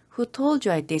 Who told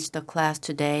you I ditched the class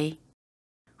today?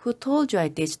 Who told you I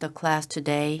ditched the class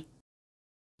today?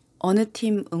 어느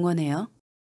팀 응원해요?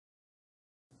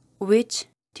 Which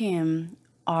team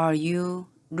are you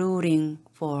rooting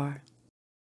for?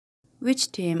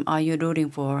 Which team are you rooting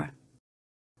for?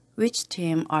 Which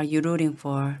team are you rooting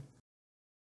for?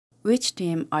 Which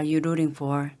team are you rooting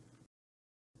for?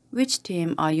 Which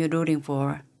team are you rooting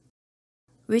for?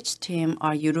 Which team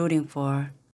are you rooting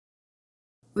for?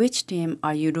 Which team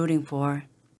are you rooting for?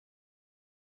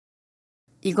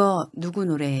 이거 누구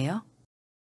노래예요?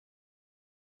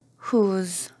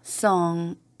 Whose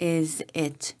song is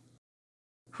it?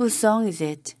 Whose song is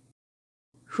it?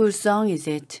 Whose song is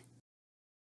it?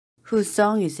 Whose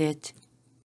song is it?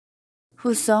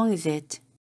 Whose song is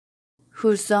it?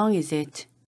 Whose song is it?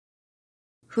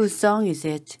 Whose song is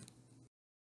it?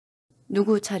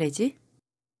 누구 차례지?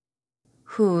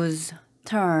 Whose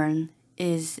turn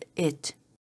is it?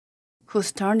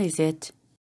 Whose turn is it?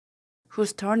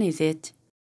 Whose turn is it?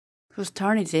 Whose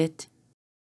turn is it?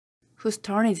 Whose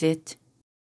turn is it?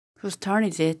 Whose turn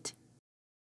is it?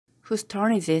 Whose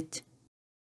turn is it?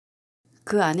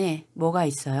 그 안에 뭐가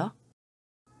있어요?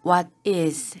 What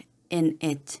is in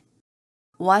it?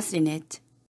 What's in it?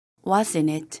 What's in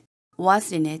it?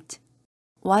 What's in it?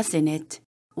 What's in it?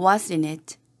 What's in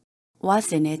it?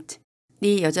 What's in it?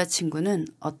 네 여자친구는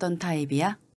어떤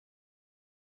타입이야?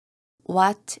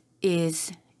 What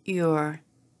is your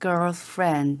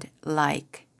girlfriend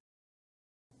like?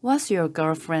 What's your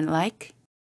girlfriend like?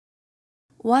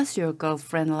 What's your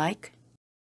girlfriend like?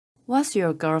 What's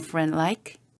your girlfriend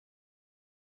like?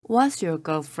 What's your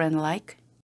girlfriend like?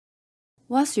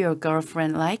 What's your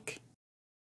girlfriend like?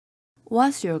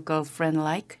 What's your girlfriend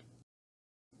like?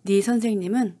 네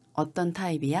선생님은 어떤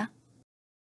타입이야?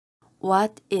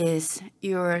 What is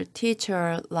your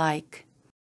teacher like?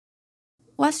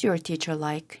 What's your teacher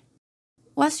like?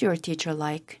 What's your teacher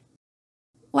like?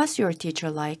 What's your teacher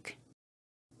like?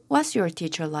 What's your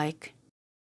teacher like?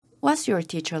 What's your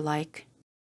teacher like?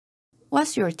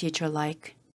 What's your teacher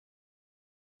like?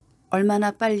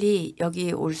 얼마나 빨리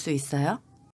여기 올 수 있어요?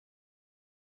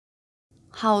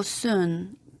 How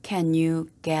soon can you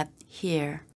get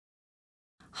here?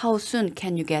 How soon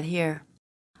can you get here?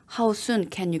 How soon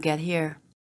can you get here?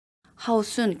 How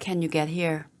soon can you get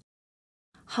here?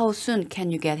 How soon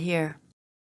can you get here?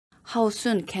 How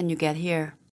soon can you get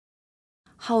here?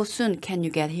 How soon can you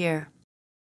get here?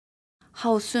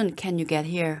 How soon can you get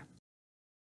here?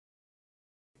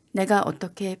 내가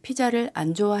어떻게 피자를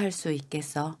안 좋아할 수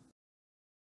있겠어?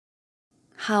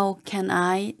 How can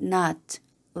I not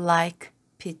like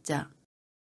pizza?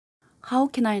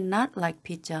 How can I not like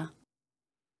pizza?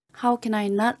 How can I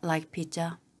not like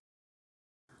pizza?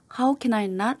 How can I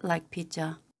not like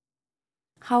pizza?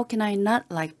 How can I not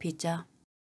like pizza?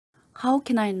 How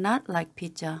can I not like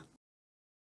pizza?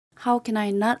 How can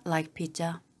I not like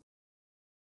pizza?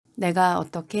 내가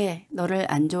어떻게 너를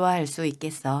안 좋아할 수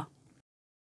있겠어?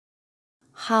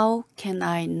 How can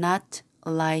I not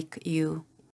like you?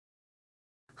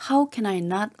 How can I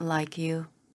not like you?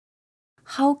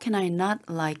 How can I not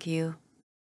like you?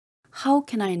 How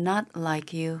can I not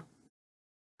like you?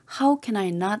 How can I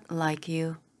not like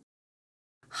you?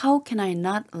 How can I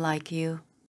not like you?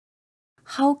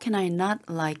 How can I not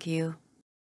like you?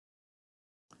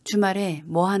 주말에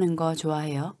뭐 하는 거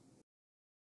좋아해요?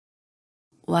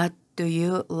 What do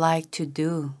you like to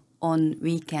do on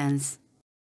weekends?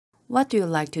 What do you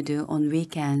like to do on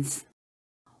weekends?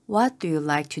 What do you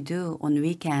like to do on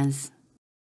weekends?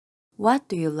 What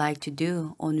do you like to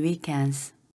do on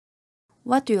weekends?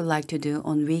 What do you like to do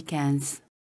on weekends?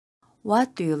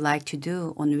 What do you like to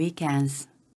do on weekends?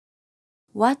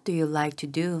 What do you like to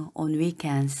do on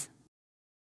weekends?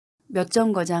 몇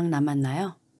정거장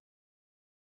남았나요?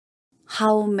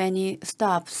 How many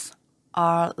stops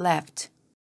are left?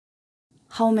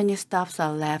 How many stops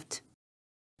are left?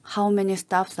 How many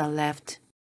stops are left?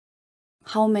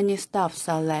 How many stops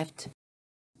are left?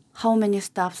 How many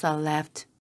stops are left?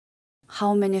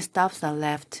 How many stops are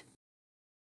left?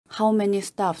 How many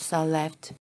stops are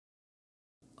left?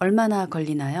 얼마나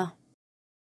걸리나요?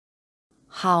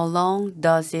 How long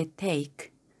does it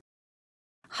take?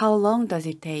 How long does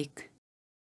it take?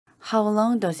 How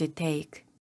long does it take?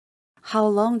 How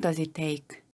long does it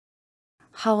take?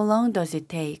 How long does it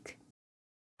take?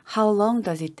 How long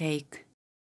does it take?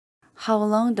 How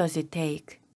long does it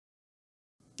take?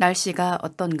 날씨가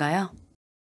어떤가요?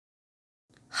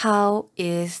 How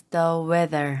is the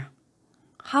weather?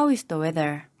 How is the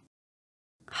weather?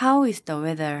 How is the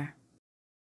weather?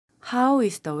 How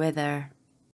is the weather?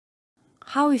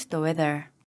 How is the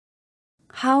weather?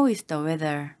 How is the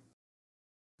weather?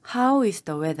 How is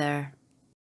the weather?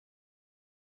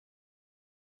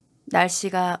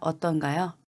 날씨가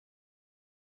어떤가요?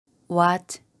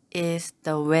 What is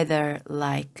the weather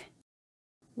like?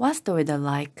 What's the weather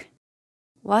like?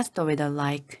 What's the weather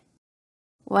like?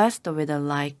 What's the weather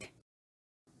like?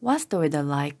 What's the weather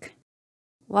like?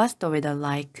 What's the weather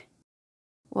like?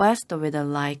 What's the weather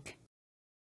like?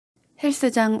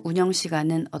 헬스장 운영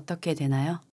시간은 어떻게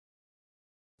되나요?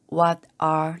 What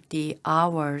are the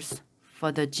hours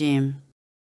for the gym?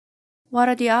 What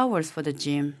are the hours for the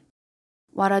gym?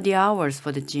 What are the hours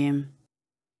for the gym?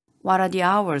 What are the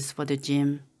hours for the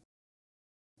gym?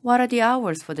 What are the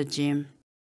hours for the gym?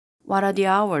 What are the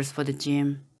hours for the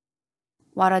gym?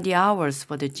 What are the hours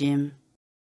for the gym?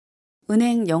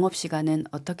 은행 영업시간은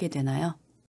어떻게 되나요?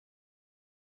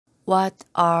 What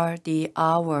are the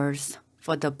hours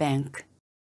for the bank?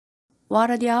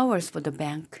 What are the hours for the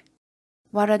bank?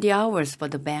 What are the hours for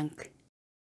the bank?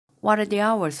 What are the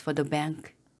hours for the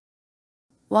bank?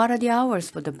 What are the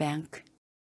hours for the bank?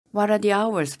 What are the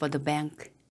hours for the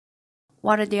bank?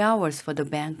 What are the hours for the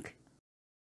bank?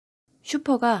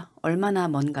 슈퍼가 얼마나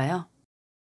먼가요?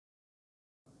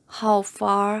 How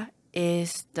far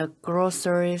is the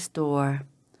grocery store?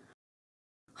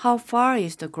 How far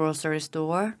is the grocery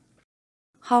store?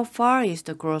 How far is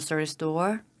the grocery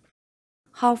store?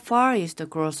 How far is the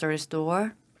grocery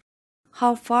store?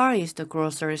 How far is the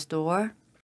grocery store?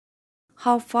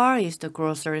 How far is the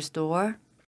grocery store?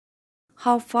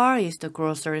 How far is the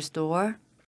grocery store?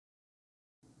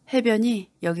 해변이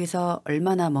여기서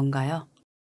얼마나 먼가요?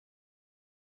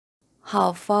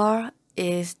 How far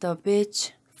is the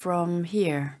beach from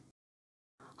here?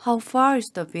 How far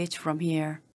is the beach from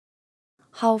here?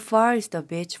 How far is the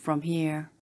beach from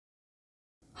here?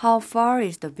 How far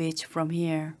is the beach from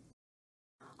here?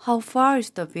 How far is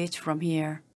the beach from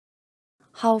here?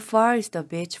 How far is the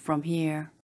beach from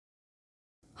here?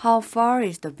 How far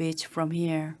is the beach from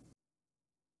here?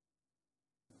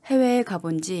 해외에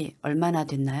가본 지 얼마나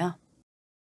됐나요?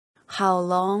 How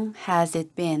long has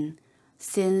it been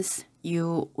since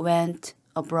you went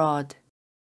abroad?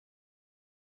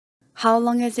 How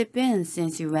long has it been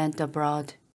since you went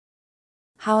abroad?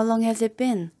 How long has it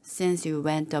been since you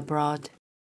went abroad?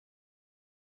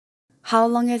 How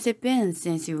long has it been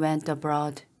since you went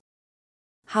abroad?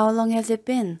 How long has it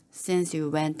been since you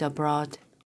went abroad?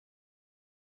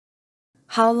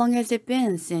 How long has it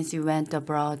been since you went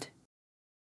abroad?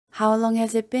 How long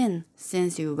has it been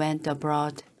since you went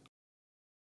abroad?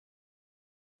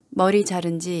 머리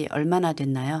자른 지 얼마나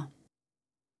됐나요?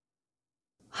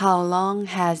 How long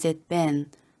has it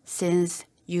been since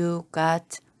you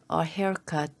got a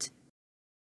haircut?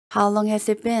 How long has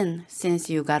it been since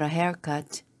you got a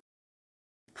haircut?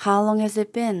 How long has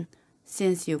it been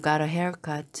since you got a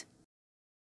haircut?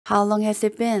 How long has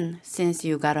it been since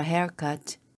you got a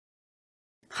haircut?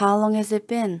 How long has it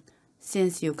been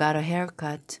since you got a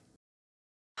haircut?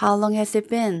 How long has it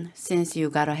been since you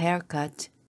got a haircut?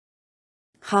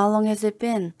 How long has it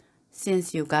been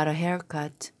since you got a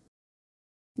haircut?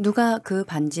 누가 그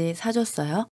반지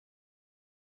사줬어요?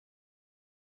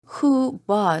 Who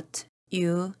bought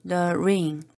you the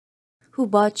ring? Who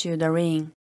bought you the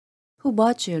ring? Who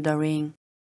bought you the ring?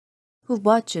 Who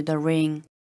bought you the ring?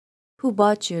 Who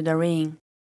bought you the ring?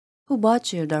 Who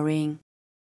bought you the ring?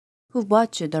 Who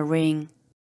bought you the ring?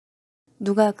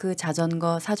 누가 그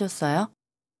자전거 사줬어요?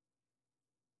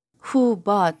 Who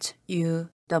bought you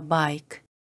the bike?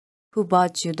 Who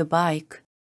bought you the bike?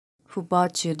 Who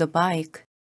bought you the bike?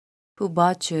 Who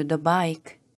bought you the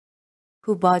bike?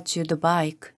 Who bought you the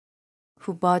bike?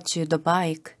 Who bought you the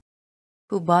bike?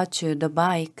 Who bought you the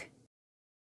bike?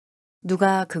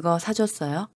 누가 그거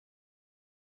사줬어요?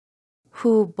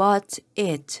 Who bought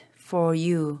it for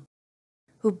you?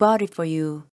 Who bought it for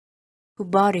you? Who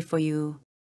bought it for you?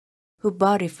 Who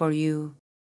bought it for you?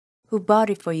 Who bought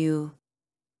it for you?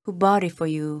 Who bought it for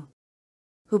you?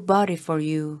 Who bought it for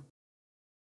you?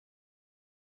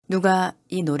 누가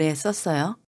이 노래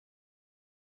썼어요?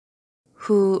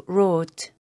 Who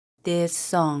wrote this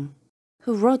song?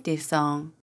 Who wrote this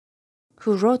song?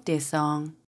 Who wrote this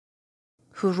song?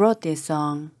 Who wrote this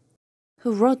song?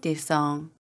 Who wrote this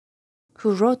song?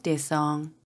 Who wrote this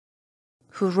song?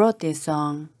 Who wrote this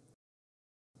song?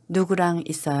 누구랑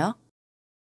있어요?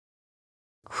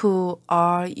 Who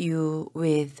are you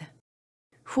with?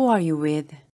 Who are you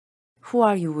with? Who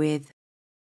are you with?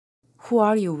 Who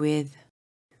are you with?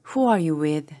 Who are you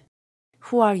with?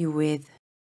 Who are you with?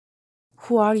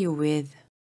 Who are you with?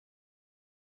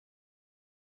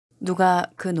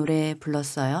 누가 그 노래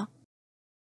불렀어요?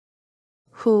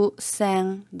 Who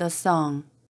sang the song?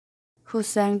 Who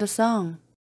sang the song?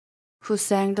 Who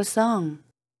sang the song?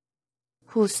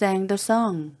 Who sang the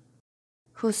song?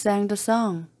 Who sang the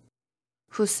song?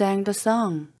 Who sang the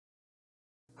song?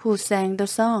 Who sang the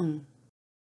song?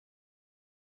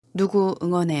 누구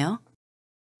응원해요?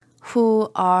 Who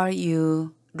are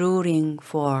you rooting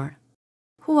for?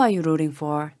 Who are you rooting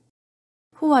for?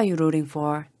 Who are you rooting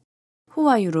for? Who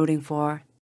are you rooting for?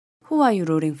 Who are you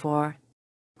rooting for?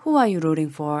 Who are you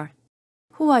rooting for?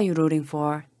 Who are you rooting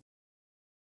for?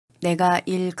 내가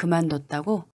일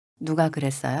그만뒀다고 누가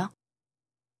그랬어요?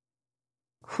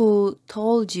 Who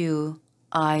told you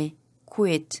I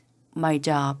quit my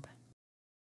job?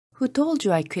 Who told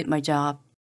you I quit my job?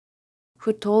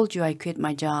 Who told you I quit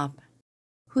my job?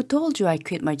 Who told you I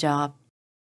quit my job?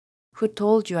 Who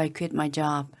told you I quit my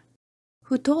job?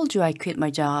 Who told you I quit my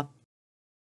job?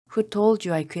 Who told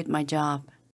you I quit my job?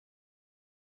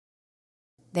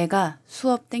 내가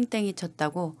수업 땡땡이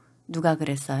쳤다고 누가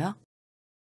그랬어요?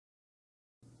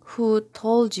 Who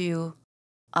told you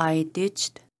I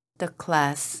ditched the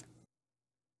class?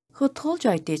 Who told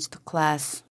you I ditched the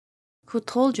class? Who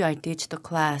told you I ditched the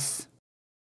class?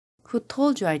 Who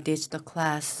told you I ditched the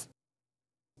class?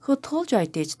 Who told you I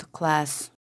ditched the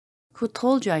class? Who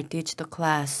told you I ditched the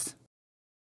class?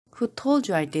 Who told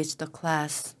you I ditched the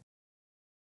class?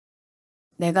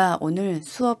 내가 오늘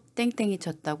수업 땡땡이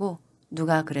쳤다고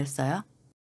누가 그랬어요?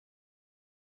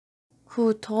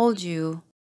 Who told you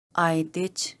I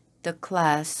ditched the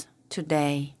class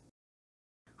today?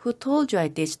 Who told you I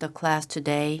ditched the class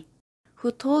today?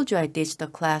 Who told you I ditched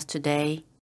the class today?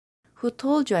 Who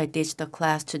told you I ditched the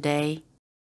class today?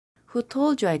 Who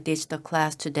told you I ditched the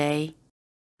class today?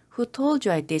 Who told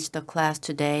you I ditched the class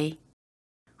today?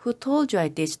 Who told you I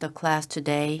ditched the class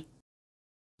today?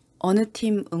 어느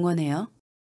팀 응원해요?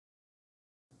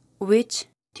 Which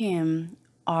team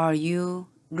are you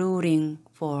rooting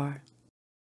for?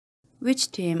 Which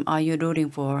team are you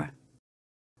rooting for?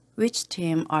 Which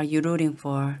team are you rooting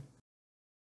for?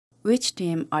 Which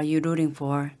team are you rooting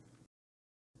for?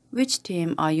 Which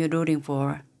team are you rooting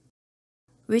for?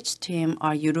 Which team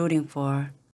are you rooting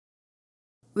for?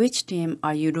 Which team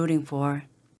are you rooting for?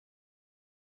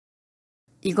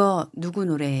 이거 누구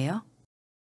노래예요?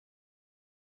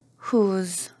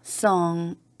 Whose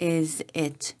song is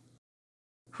it?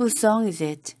 Whose song is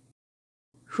it?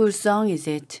 Whose song is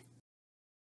it?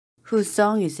 Whose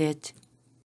song is it?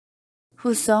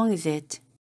 Whose song is it?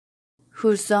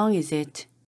 Whose song is it?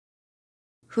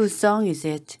 Whose song is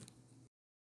it?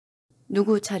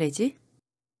 누구 차례지?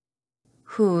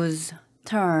 Whose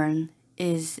turn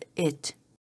is it?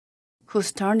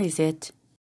 Whose turn is it?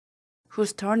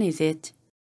 Whose turn is it?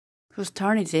 Whose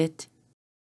turn is it?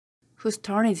 Whose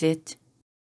turn is it?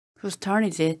 Whose turn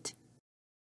is it?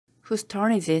 Whose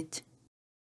turn is it?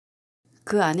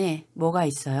 그 안에 뭐가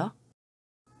있어요?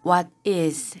 What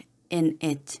is in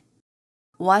it?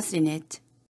 What's in it?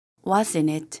 What's in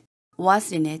it?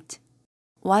 What's in it?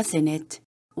 What's in it?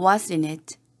 What's in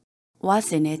it?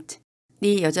 What's in it?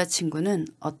 네 여자친구는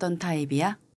어떤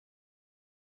타입이야?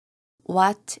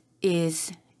 What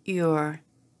is your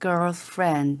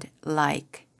girlfriend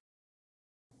like?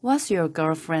 What's your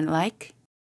girlfriend like?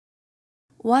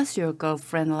 What's your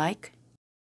girlfriend like?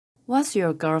 What's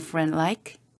your girlfriend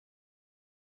like?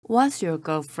 What's your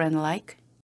girlfriend like?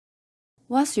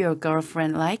 What's your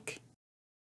girlfriend like?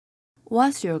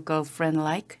 What's your girlfriend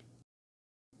like?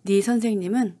 네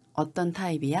선생님은 어떤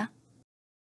타입이야?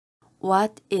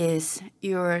 What is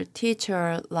your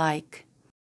teacher like?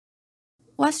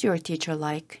 What's your teacher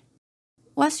like?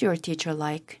 What's your teacher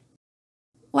like?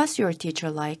 What's your teacher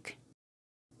like?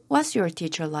 What's your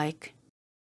teacher like?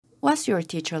 What's your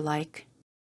teacher like?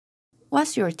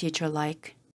 What's your teacher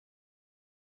like?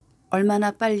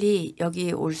 얼마나 빨리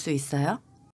여기 올 수 있어요?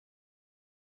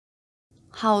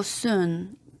 How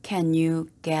soon can you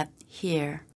get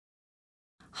here?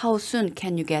 How soon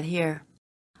can you get here?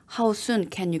 How soon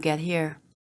can you get here?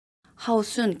 How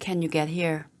soon can you get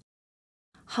here?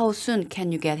 How soon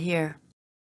can you get here?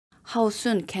 How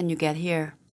soon can you get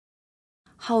here?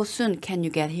 How soon can you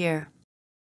get here?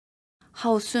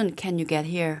 How soon can you get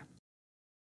here?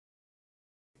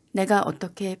 내가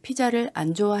어떻게 피자를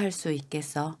안 좋아할 수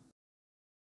있겠어?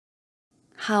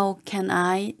 How can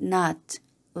I not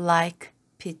like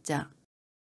pizza?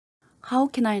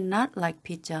 How can I not like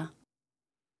pizza?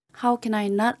 How can I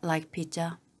not like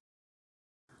pizza?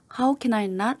 How can I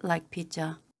not like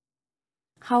pizza?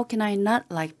 How can I not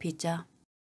like pizza?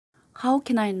 How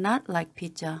can I not like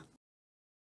pizza?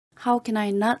 How can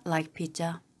I not like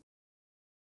pizza?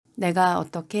 내가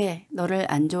어떻게 너를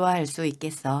안 좋아할 수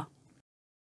있겠어?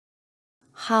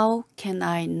 How can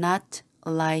I not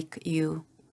like you?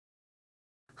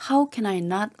 How can I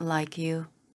not like you?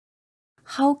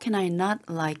 How can I not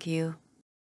like you?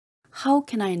 How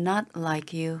can I not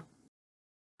like you?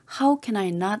 How can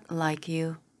I not like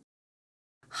you?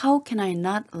 How can I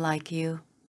not like you?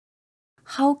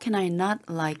 How can I not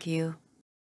like you?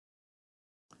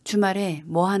 주말에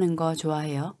뭐 하는 거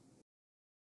좋아해요?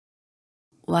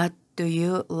 What do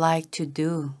you like to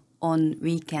do on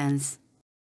weekends?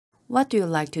 What do you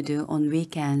like to do on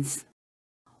weekends?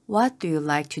 What do you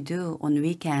like to do on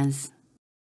weekends?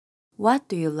 What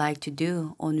do you like to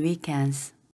do on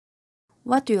weekends?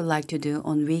 What do you like to do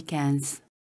on weekends?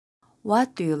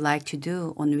 What do you like to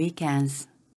do on weekends?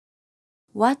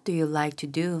 What do you like to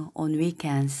do on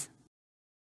weekends?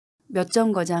 몇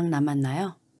정거장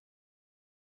남았나요?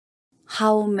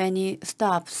 How many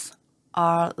stops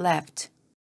are left?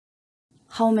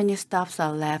 How many stops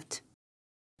are left?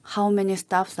 How many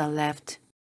stops are left?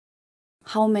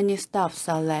 How many stops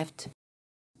are left?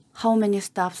 How many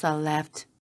stops are left?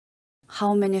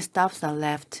 How many stops are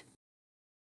left?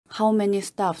 How many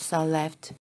stops are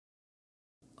left?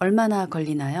 얼마나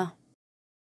걸리나요?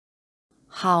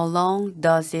 How long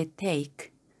does it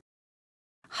take?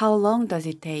 How long does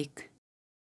it take?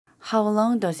 How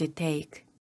long does it take?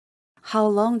 How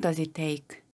long does it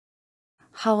take?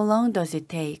 How long does it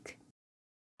take?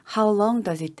 How long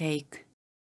does it take?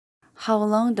 How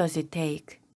long does it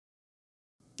take?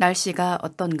 날씨가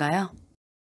어떤가요?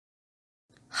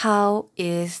 How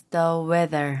is the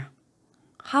weather?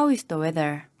 How is the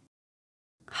weather?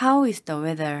 How is the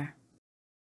weather?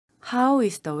 How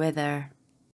is the weather?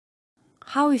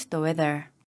 How is the weather?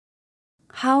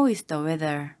 How is the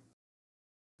weather?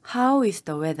 How is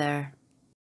the weather?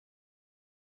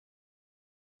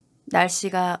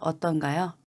 날씨가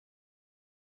어떤가요?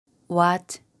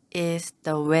 What is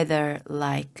the weather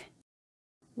like?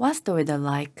 What's the weather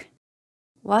like?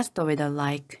 What's the weather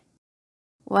like?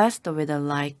 What's the weather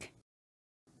like?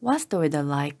 What's the weather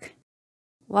like?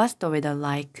 What's the weather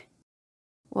like?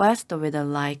 What's the weather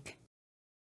like?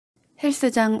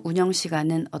 헬스장 운영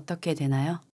시간은 어떻게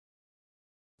되나요?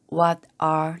 What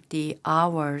are the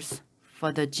hours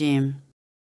for the gym?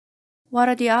 What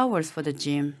are the hours for the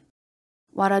gym?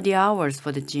 What are the hours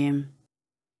for the gym?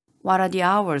 What are the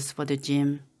hours for the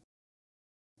gym?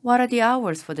 What are the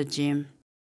hours for the gym?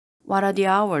 What are the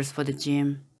hours for the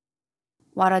gym?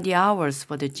 What are the hours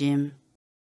for the gym?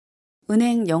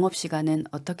 은행 영업 시간은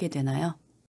어떻게 되나요?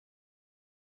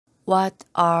 What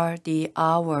are the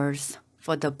hours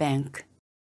for the bank?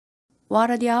 What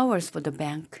are the hours for the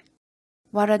bank?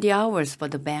 What are the hours for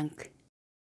the bank?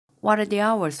 What are the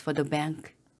hours for the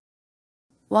bank?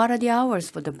 What are the hours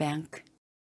for the bank?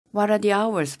 What are the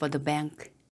hours for the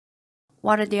bank?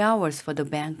 What are the hours for the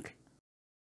bank?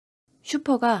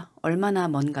 슈퍼가 얼마나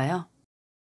먼가요?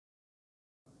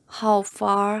 How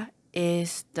far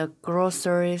is the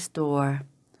grocery store?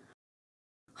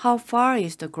 How far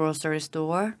is the grocery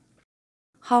store?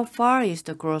 How far is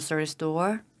the grocery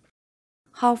store?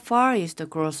 How far is the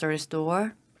grocery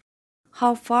store?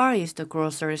 How far is the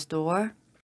grocery store?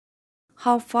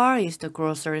 How far is the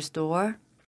grocery store?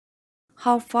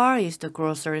 How far is the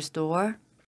grocery store?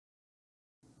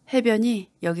 해변이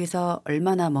여기서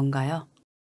얼마나 먼가요?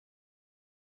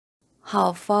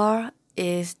 How far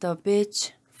is the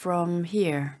beach from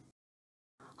here?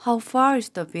 How far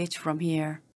is the beach from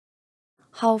here?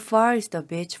 How far is the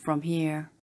beach from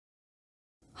here?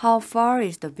 How far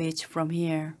is the beach from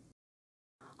here?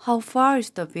 How far is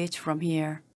the beach from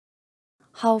here?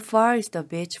 How far is the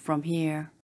beach from here?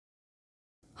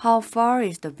 How far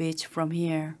is the beach from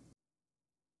here?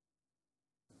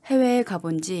 해외에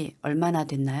가본 지 얼마나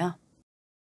됐나요?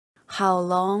 How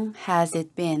long has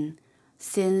it been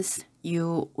since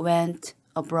you went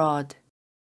abroad?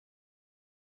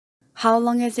 How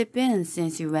long has it been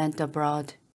since you went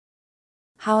abroad?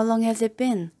 How long has it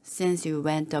been since you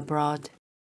went abroad?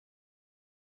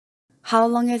 How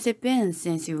long has it been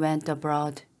since you went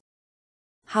abroad?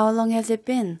 How long has it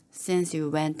been since you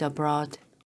went abroad?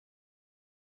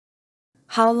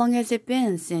 How long has it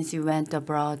been since you went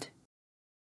abroad?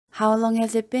 How long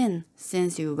has it been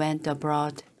since you went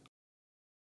abroad?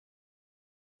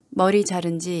 머리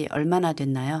자른 지 얼마나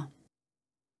됐나요?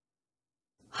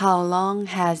 How long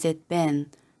has it been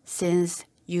since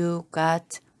you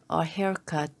got a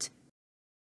haircut?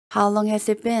 How long has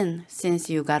it been since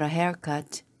you got a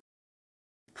haircut?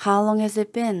 How long has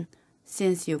it been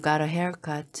since you got a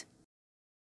haircut?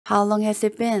 How long has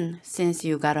it been since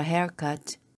you got a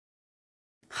haircut?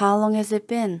 How long has it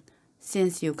been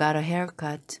since you got a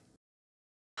haircut?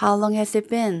 How long has it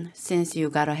been since you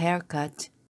got a haircut?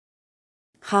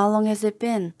 How long has it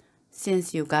been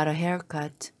since you got a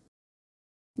haircut?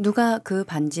 누가 그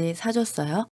반지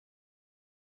사줬어요?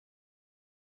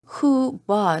 Who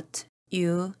bought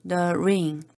you the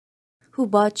ring? Who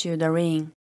bought you the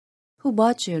ring? Who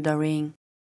bought you the ring?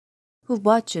 Who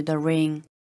bought you the ring?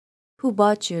 Who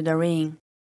bought you the ring?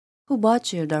 Who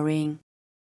bought you the ring?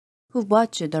 Who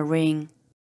bought you the ring?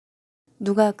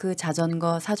 누가 그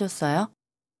자전거 사줬어요?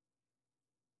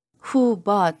 Who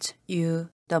bought you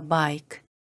the bike?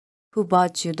 Who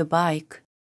bought you the bike?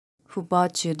 Who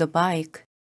bought you the bike?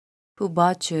 Who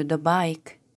bought you the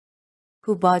bike?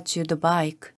 Who bought you the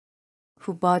bike?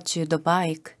 Who bought you the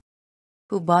bike?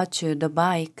 Who bought you the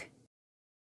bike?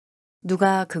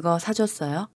 누가 그거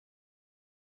사줬어요?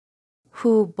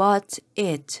 Who bought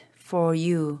it for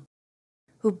you?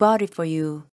 Who bought it for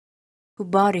you? Who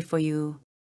bought it for you?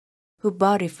 Who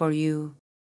bought it for you?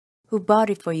 Who bought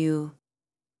it for you?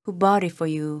 Who bought it for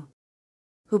you?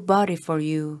 Who bought it for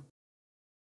you?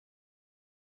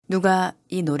 누가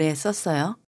이 노래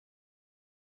썼어요?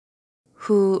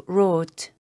 Who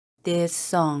wrote this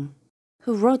song?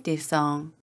 Who wrote this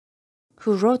song?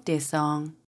 Who wrote this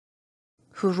song?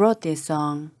 Who wrote this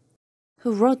song?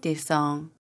 Who wrote this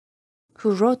song?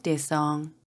 Who wrote this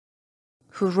song?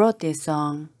 Who wrote this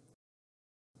song?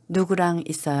 누구랑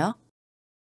있어요?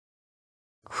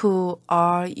 Who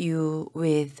are you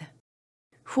with?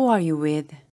 Who are you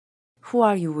with? Who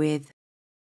are you with?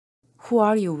 Who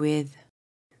are you with?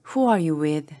 Who are you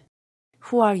with?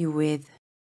 Who are you with?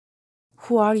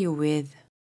 Who are you with?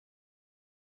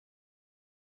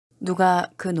 누가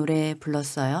그 노래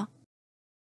불렀어요?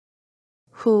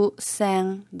 Who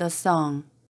sang the song?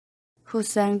 Who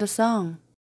sang the song?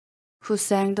 Who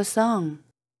sang the song?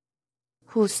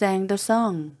 Who sang the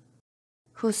song?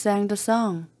 Who sang the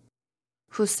song?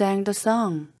 Who sang the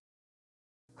song?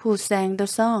 Who sang the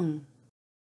song?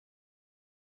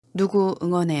 누구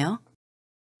응원해요?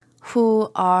 Who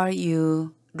are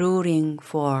you rooting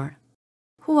for?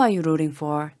 Who are you rooting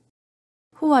for?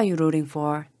 Who are you rooting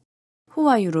for? Who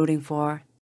are you rooting for?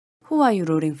 Who are you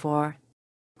rooting for?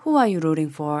 Who are you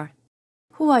rooting for?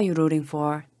 Who are you rooting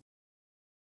for?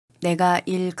 내가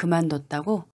일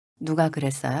그만뒀다고 누가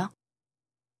그랬어요?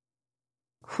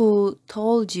 Who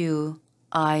told you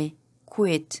I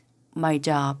quit my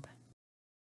job?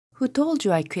 Who told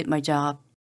you I quit my job?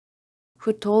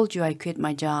 Who told you I quit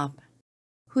my job?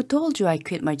 Who told you I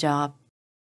quit my job?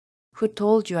 Who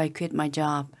told you I quit my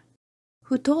job?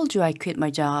 Who told you I quit my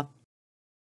job?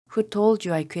 Who told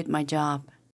you I quit my job?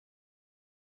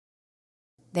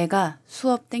 내가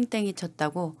수업 땡땡이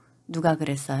쳤다고 누가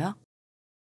그랬어요?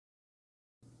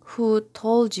 Who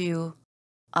told you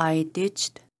I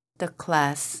ditched the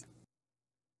class?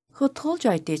 Who told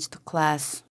you I ditched the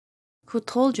class? Who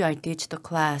told you I ditched the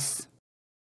class?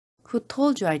 Who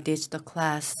told you I ditched the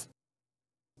class?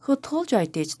 Who told you I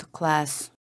ditched the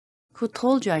class? Who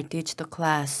told you I ditched the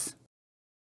class?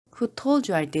 Who told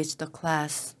you I ditched the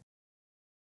class?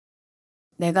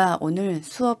 내가 오늘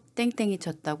수업 땡땡이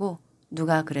쳤다고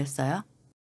누가 그랬어요?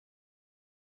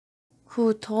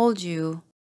 Who told you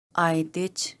I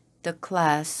ditched the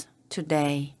class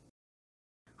today?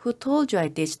 Who told you I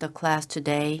ditched the class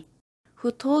today?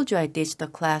 Who told you I ditched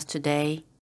the class today?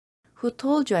 Who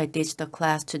told you I ditched the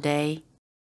class today?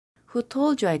 Who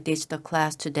told you I ditched the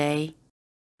class today?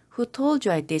 Who told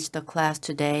you I ditched the class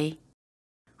today?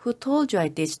 Who told you I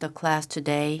ditched the class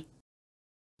today?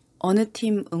 어느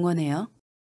팀 응원해요?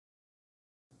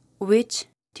 Which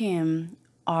team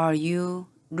are you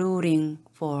rooting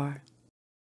for?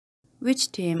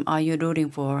 Which team are you rooting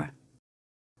for?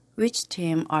 Which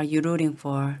team are you rooting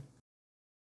for?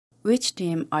 Which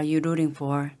team are you rooting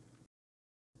for?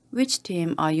 Which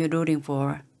team are you rooting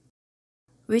for?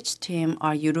 Which team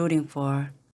are you rooting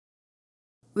for?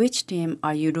 Which team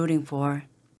are you rooting for?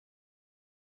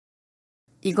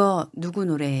 이거 누구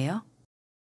노래예요?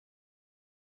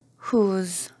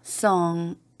 Whose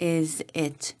song is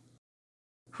it?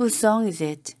 Whose song is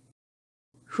it?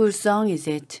 Whose song is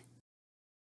it?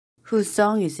 Whose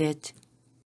song is it?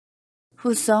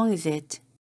 Whose song is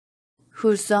it?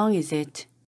 Whose song is it?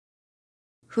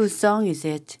 Whose song is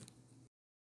it?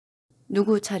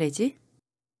 누구 차례지?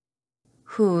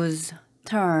 Whose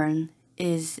turn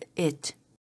is it?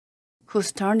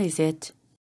 Whose turn is it?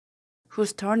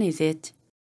 Whose turn is it?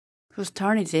 Whose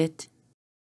turn is it?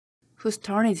 Whose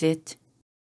turn is it?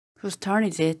 Whose turn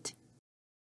is it?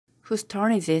 Whose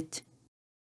turn is it?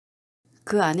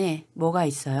 그 안에 뭐가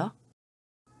있어요?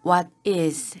 What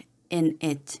is in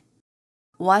it?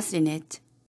 What's in it?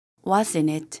 What's in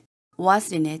it?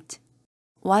 What's in it?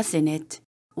 What's in it?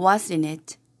 What's in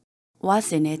it?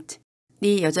 What's in it?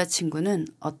 네 여자친구는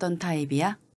어떤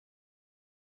타입이야?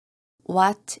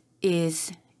 What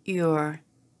is your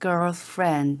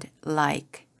girlfriend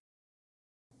like?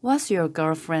 What's your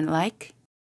girlfriend like?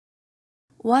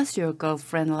 What's your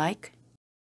girlfriend like?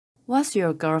 What's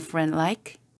your girlfriend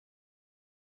like?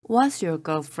 What's your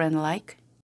girlfriend like?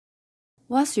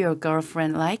 What's your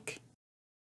girlfriend like?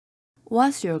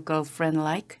 What's your girlfriend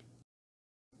like?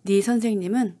 네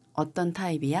선생님은 어떤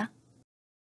타입이야?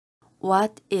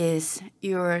 What is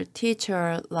your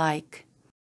teacher like?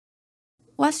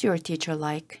 What's your teacher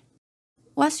like?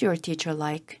 What's your teacher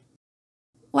like?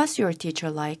 What's your teacher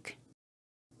like?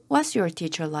 What's your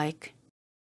teacher like?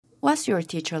 What's your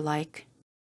teacher like?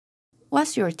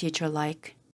 What's your teacher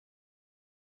like?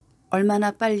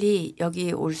 얼마나 빨리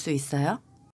여기 올 수 있어요?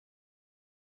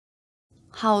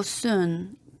 How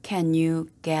soon can you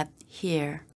get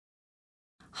here?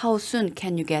 How soon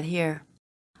can you get here?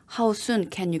 How soon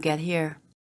can you get here?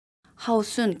 How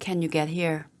soon can you get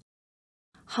here?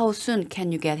 How soon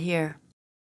can you get here?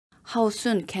 How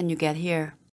soon can you get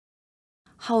here?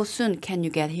 How soon can you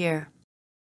get here?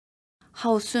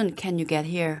 How soon can you get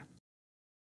here?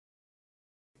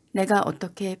 내가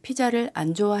어떻게 피자를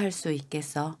안 좋아할 수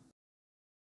있겠어?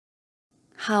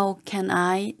 How can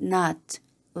I not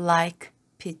like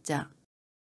pizza?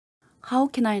 How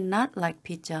can I not like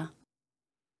pizza?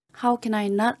 How can I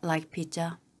not like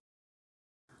pizza?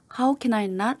 How can I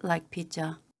not like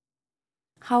pizza?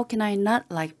 How can I not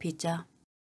like pizza?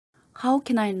 How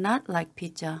can I not like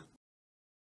pizza?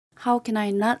 How can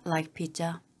I not like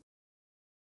pizza?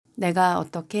 내가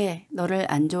어떻게 너를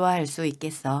안 좋아할 수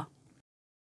있겠어?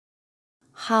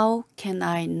 How can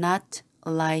I not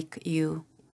like you?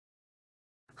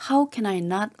 How can I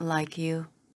not like you?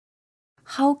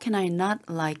 How can I not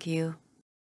like you?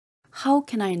 How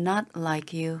can I not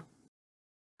like you?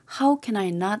 How can I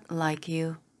not like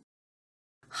you?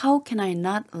 How can I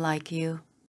not like you?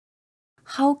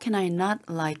 How can I not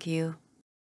like you?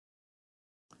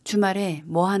 주말에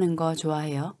뭐 하는 거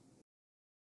좋아해요?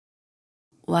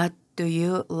 What do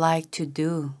you like to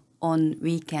do on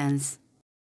weekends?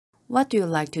 What do you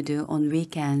like to do on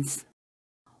weekends?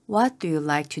 What do you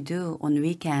like to do on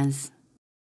weekends?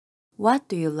 What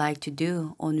do you like to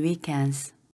do on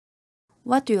weekends?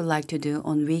 What do you like to do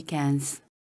on weekends?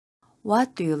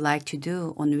 What do you like to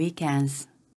do on weekends?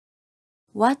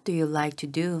 What do you like to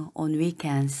do on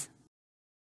weekends?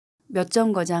 몇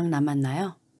정거장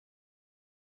남았나요?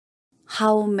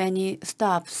 How many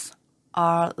stops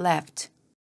are left?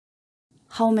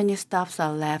 How many stops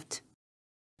are left?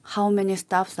 How many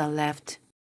stops are left?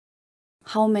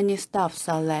 How many stops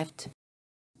are left?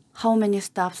 How many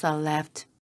stops are left?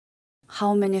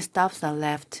 How many stops are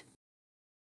left?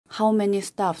 How many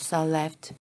stops are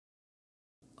left?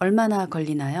 얼마나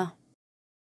걸리나요?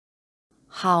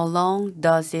 How long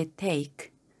does it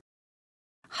take?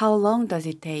 How long does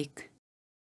it take?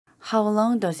 How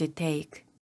long does it take?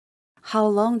 How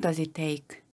long does it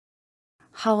take?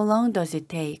 How long does it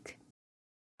take?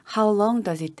 How long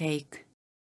does it take?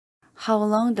 How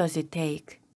long does it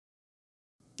take?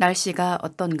 날씨가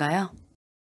어떤가요?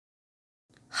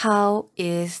 How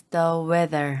is the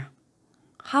weather?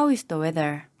 How is the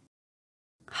weather?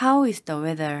 How is the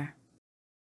weather?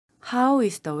 How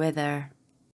is the weather?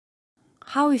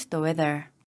 How is the weather?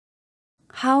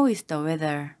 How is the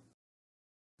weather?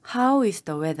 How is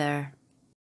the weather?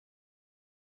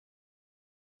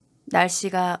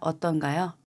 날씨가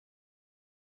어떤가요?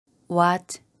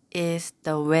 What is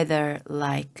the weather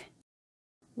like?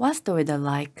 What's the weather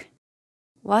like?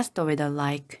 What's the weather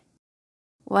like?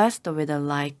 What's the weather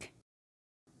like?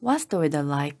 What's the weather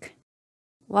like?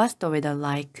 What's the weather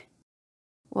like?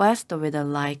 What's the weather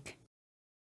like?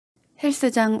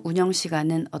 헬스장 운영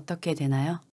시간은 어떻게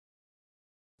되나요?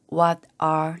 What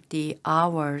are the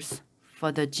hours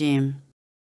for the gym?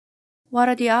 What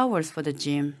are the hours for the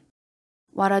gym?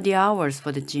 What are the hours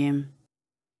for the gym?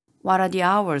 What are the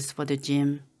hours for the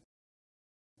gym?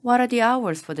 What are the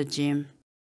hours for the gym?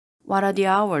 What are the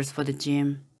hours for the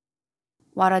gym?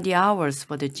 What are the hours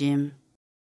for the gym?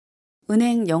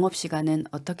 은행 영업시간은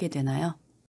어떻게 되나요?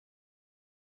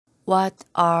 What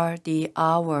are the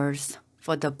hours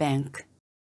for the bank?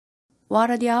 What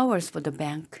are the hours for the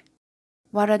bank?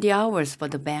 What are the hours for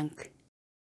the bank?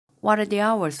 What are the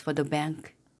hours for the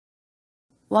bank?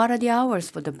 What are the hours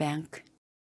for the bank?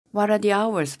 What are the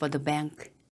hours for the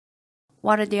bank?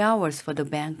 What are the hours for the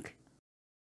bank?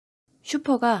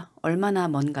 슈퍼가 얼마나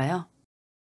먼가요?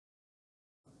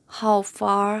 How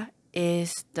far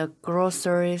is the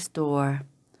grocery store?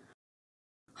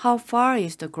 How far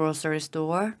is the grocery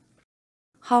store?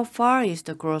 How far is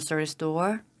the grocery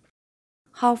store?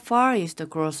 How far is the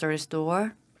grocery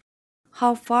store?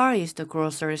 How far is the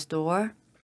grocery store?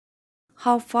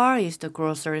 How far is the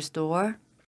grocery store?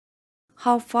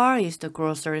 How far is the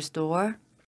grocery store?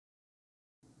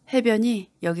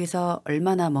 해변이 여기서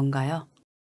얼마나 먼가요?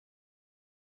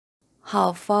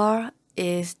 How far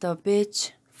is the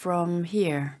beach from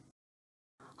here?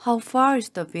 How far is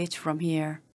the beach from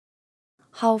here?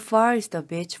 How far is the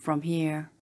beach from here?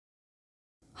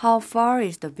 How far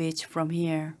is the beach from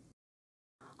here?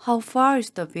 How far is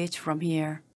the beach from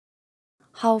here?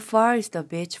 How far is the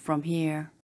beach from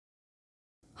here?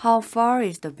 How far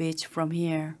is the beach from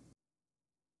here?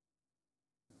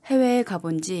 해외에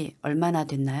가본 지 얼마나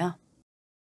됐나요?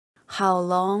 How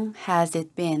long has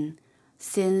it been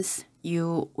since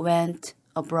you went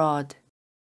abroad?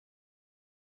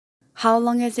 How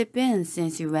long has it been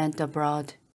since you went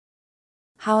abroad?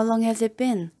 How long has it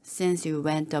been since you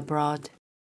went abroad?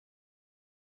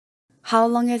 How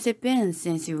long has it been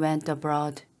since you went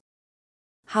abroad?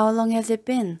 How long has it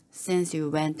been since you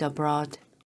went abroad?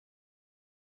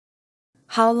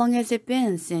 How long has it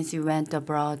been since you went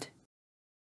abroad?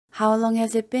 How long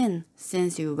has it been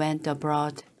since you went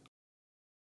abroad?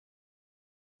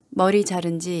 머리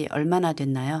자른 지 얼마나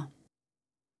됐나요?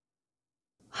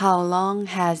 How long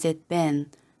has it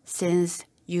been since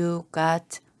you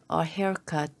got a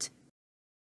haircut?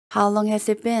 How long has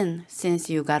it been since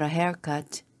you got a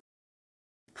haircut?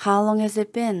 How long has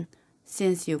it been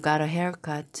since you got a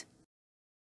haircut?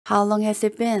 How long has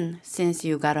it been since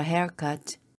you got a haircut?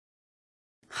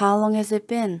 How long has it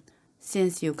been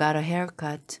since you got a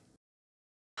haircut?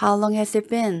 How long has it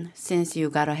been since you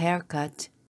got a haircut?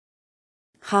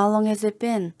 How long has it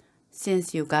been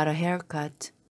since you got a haircut?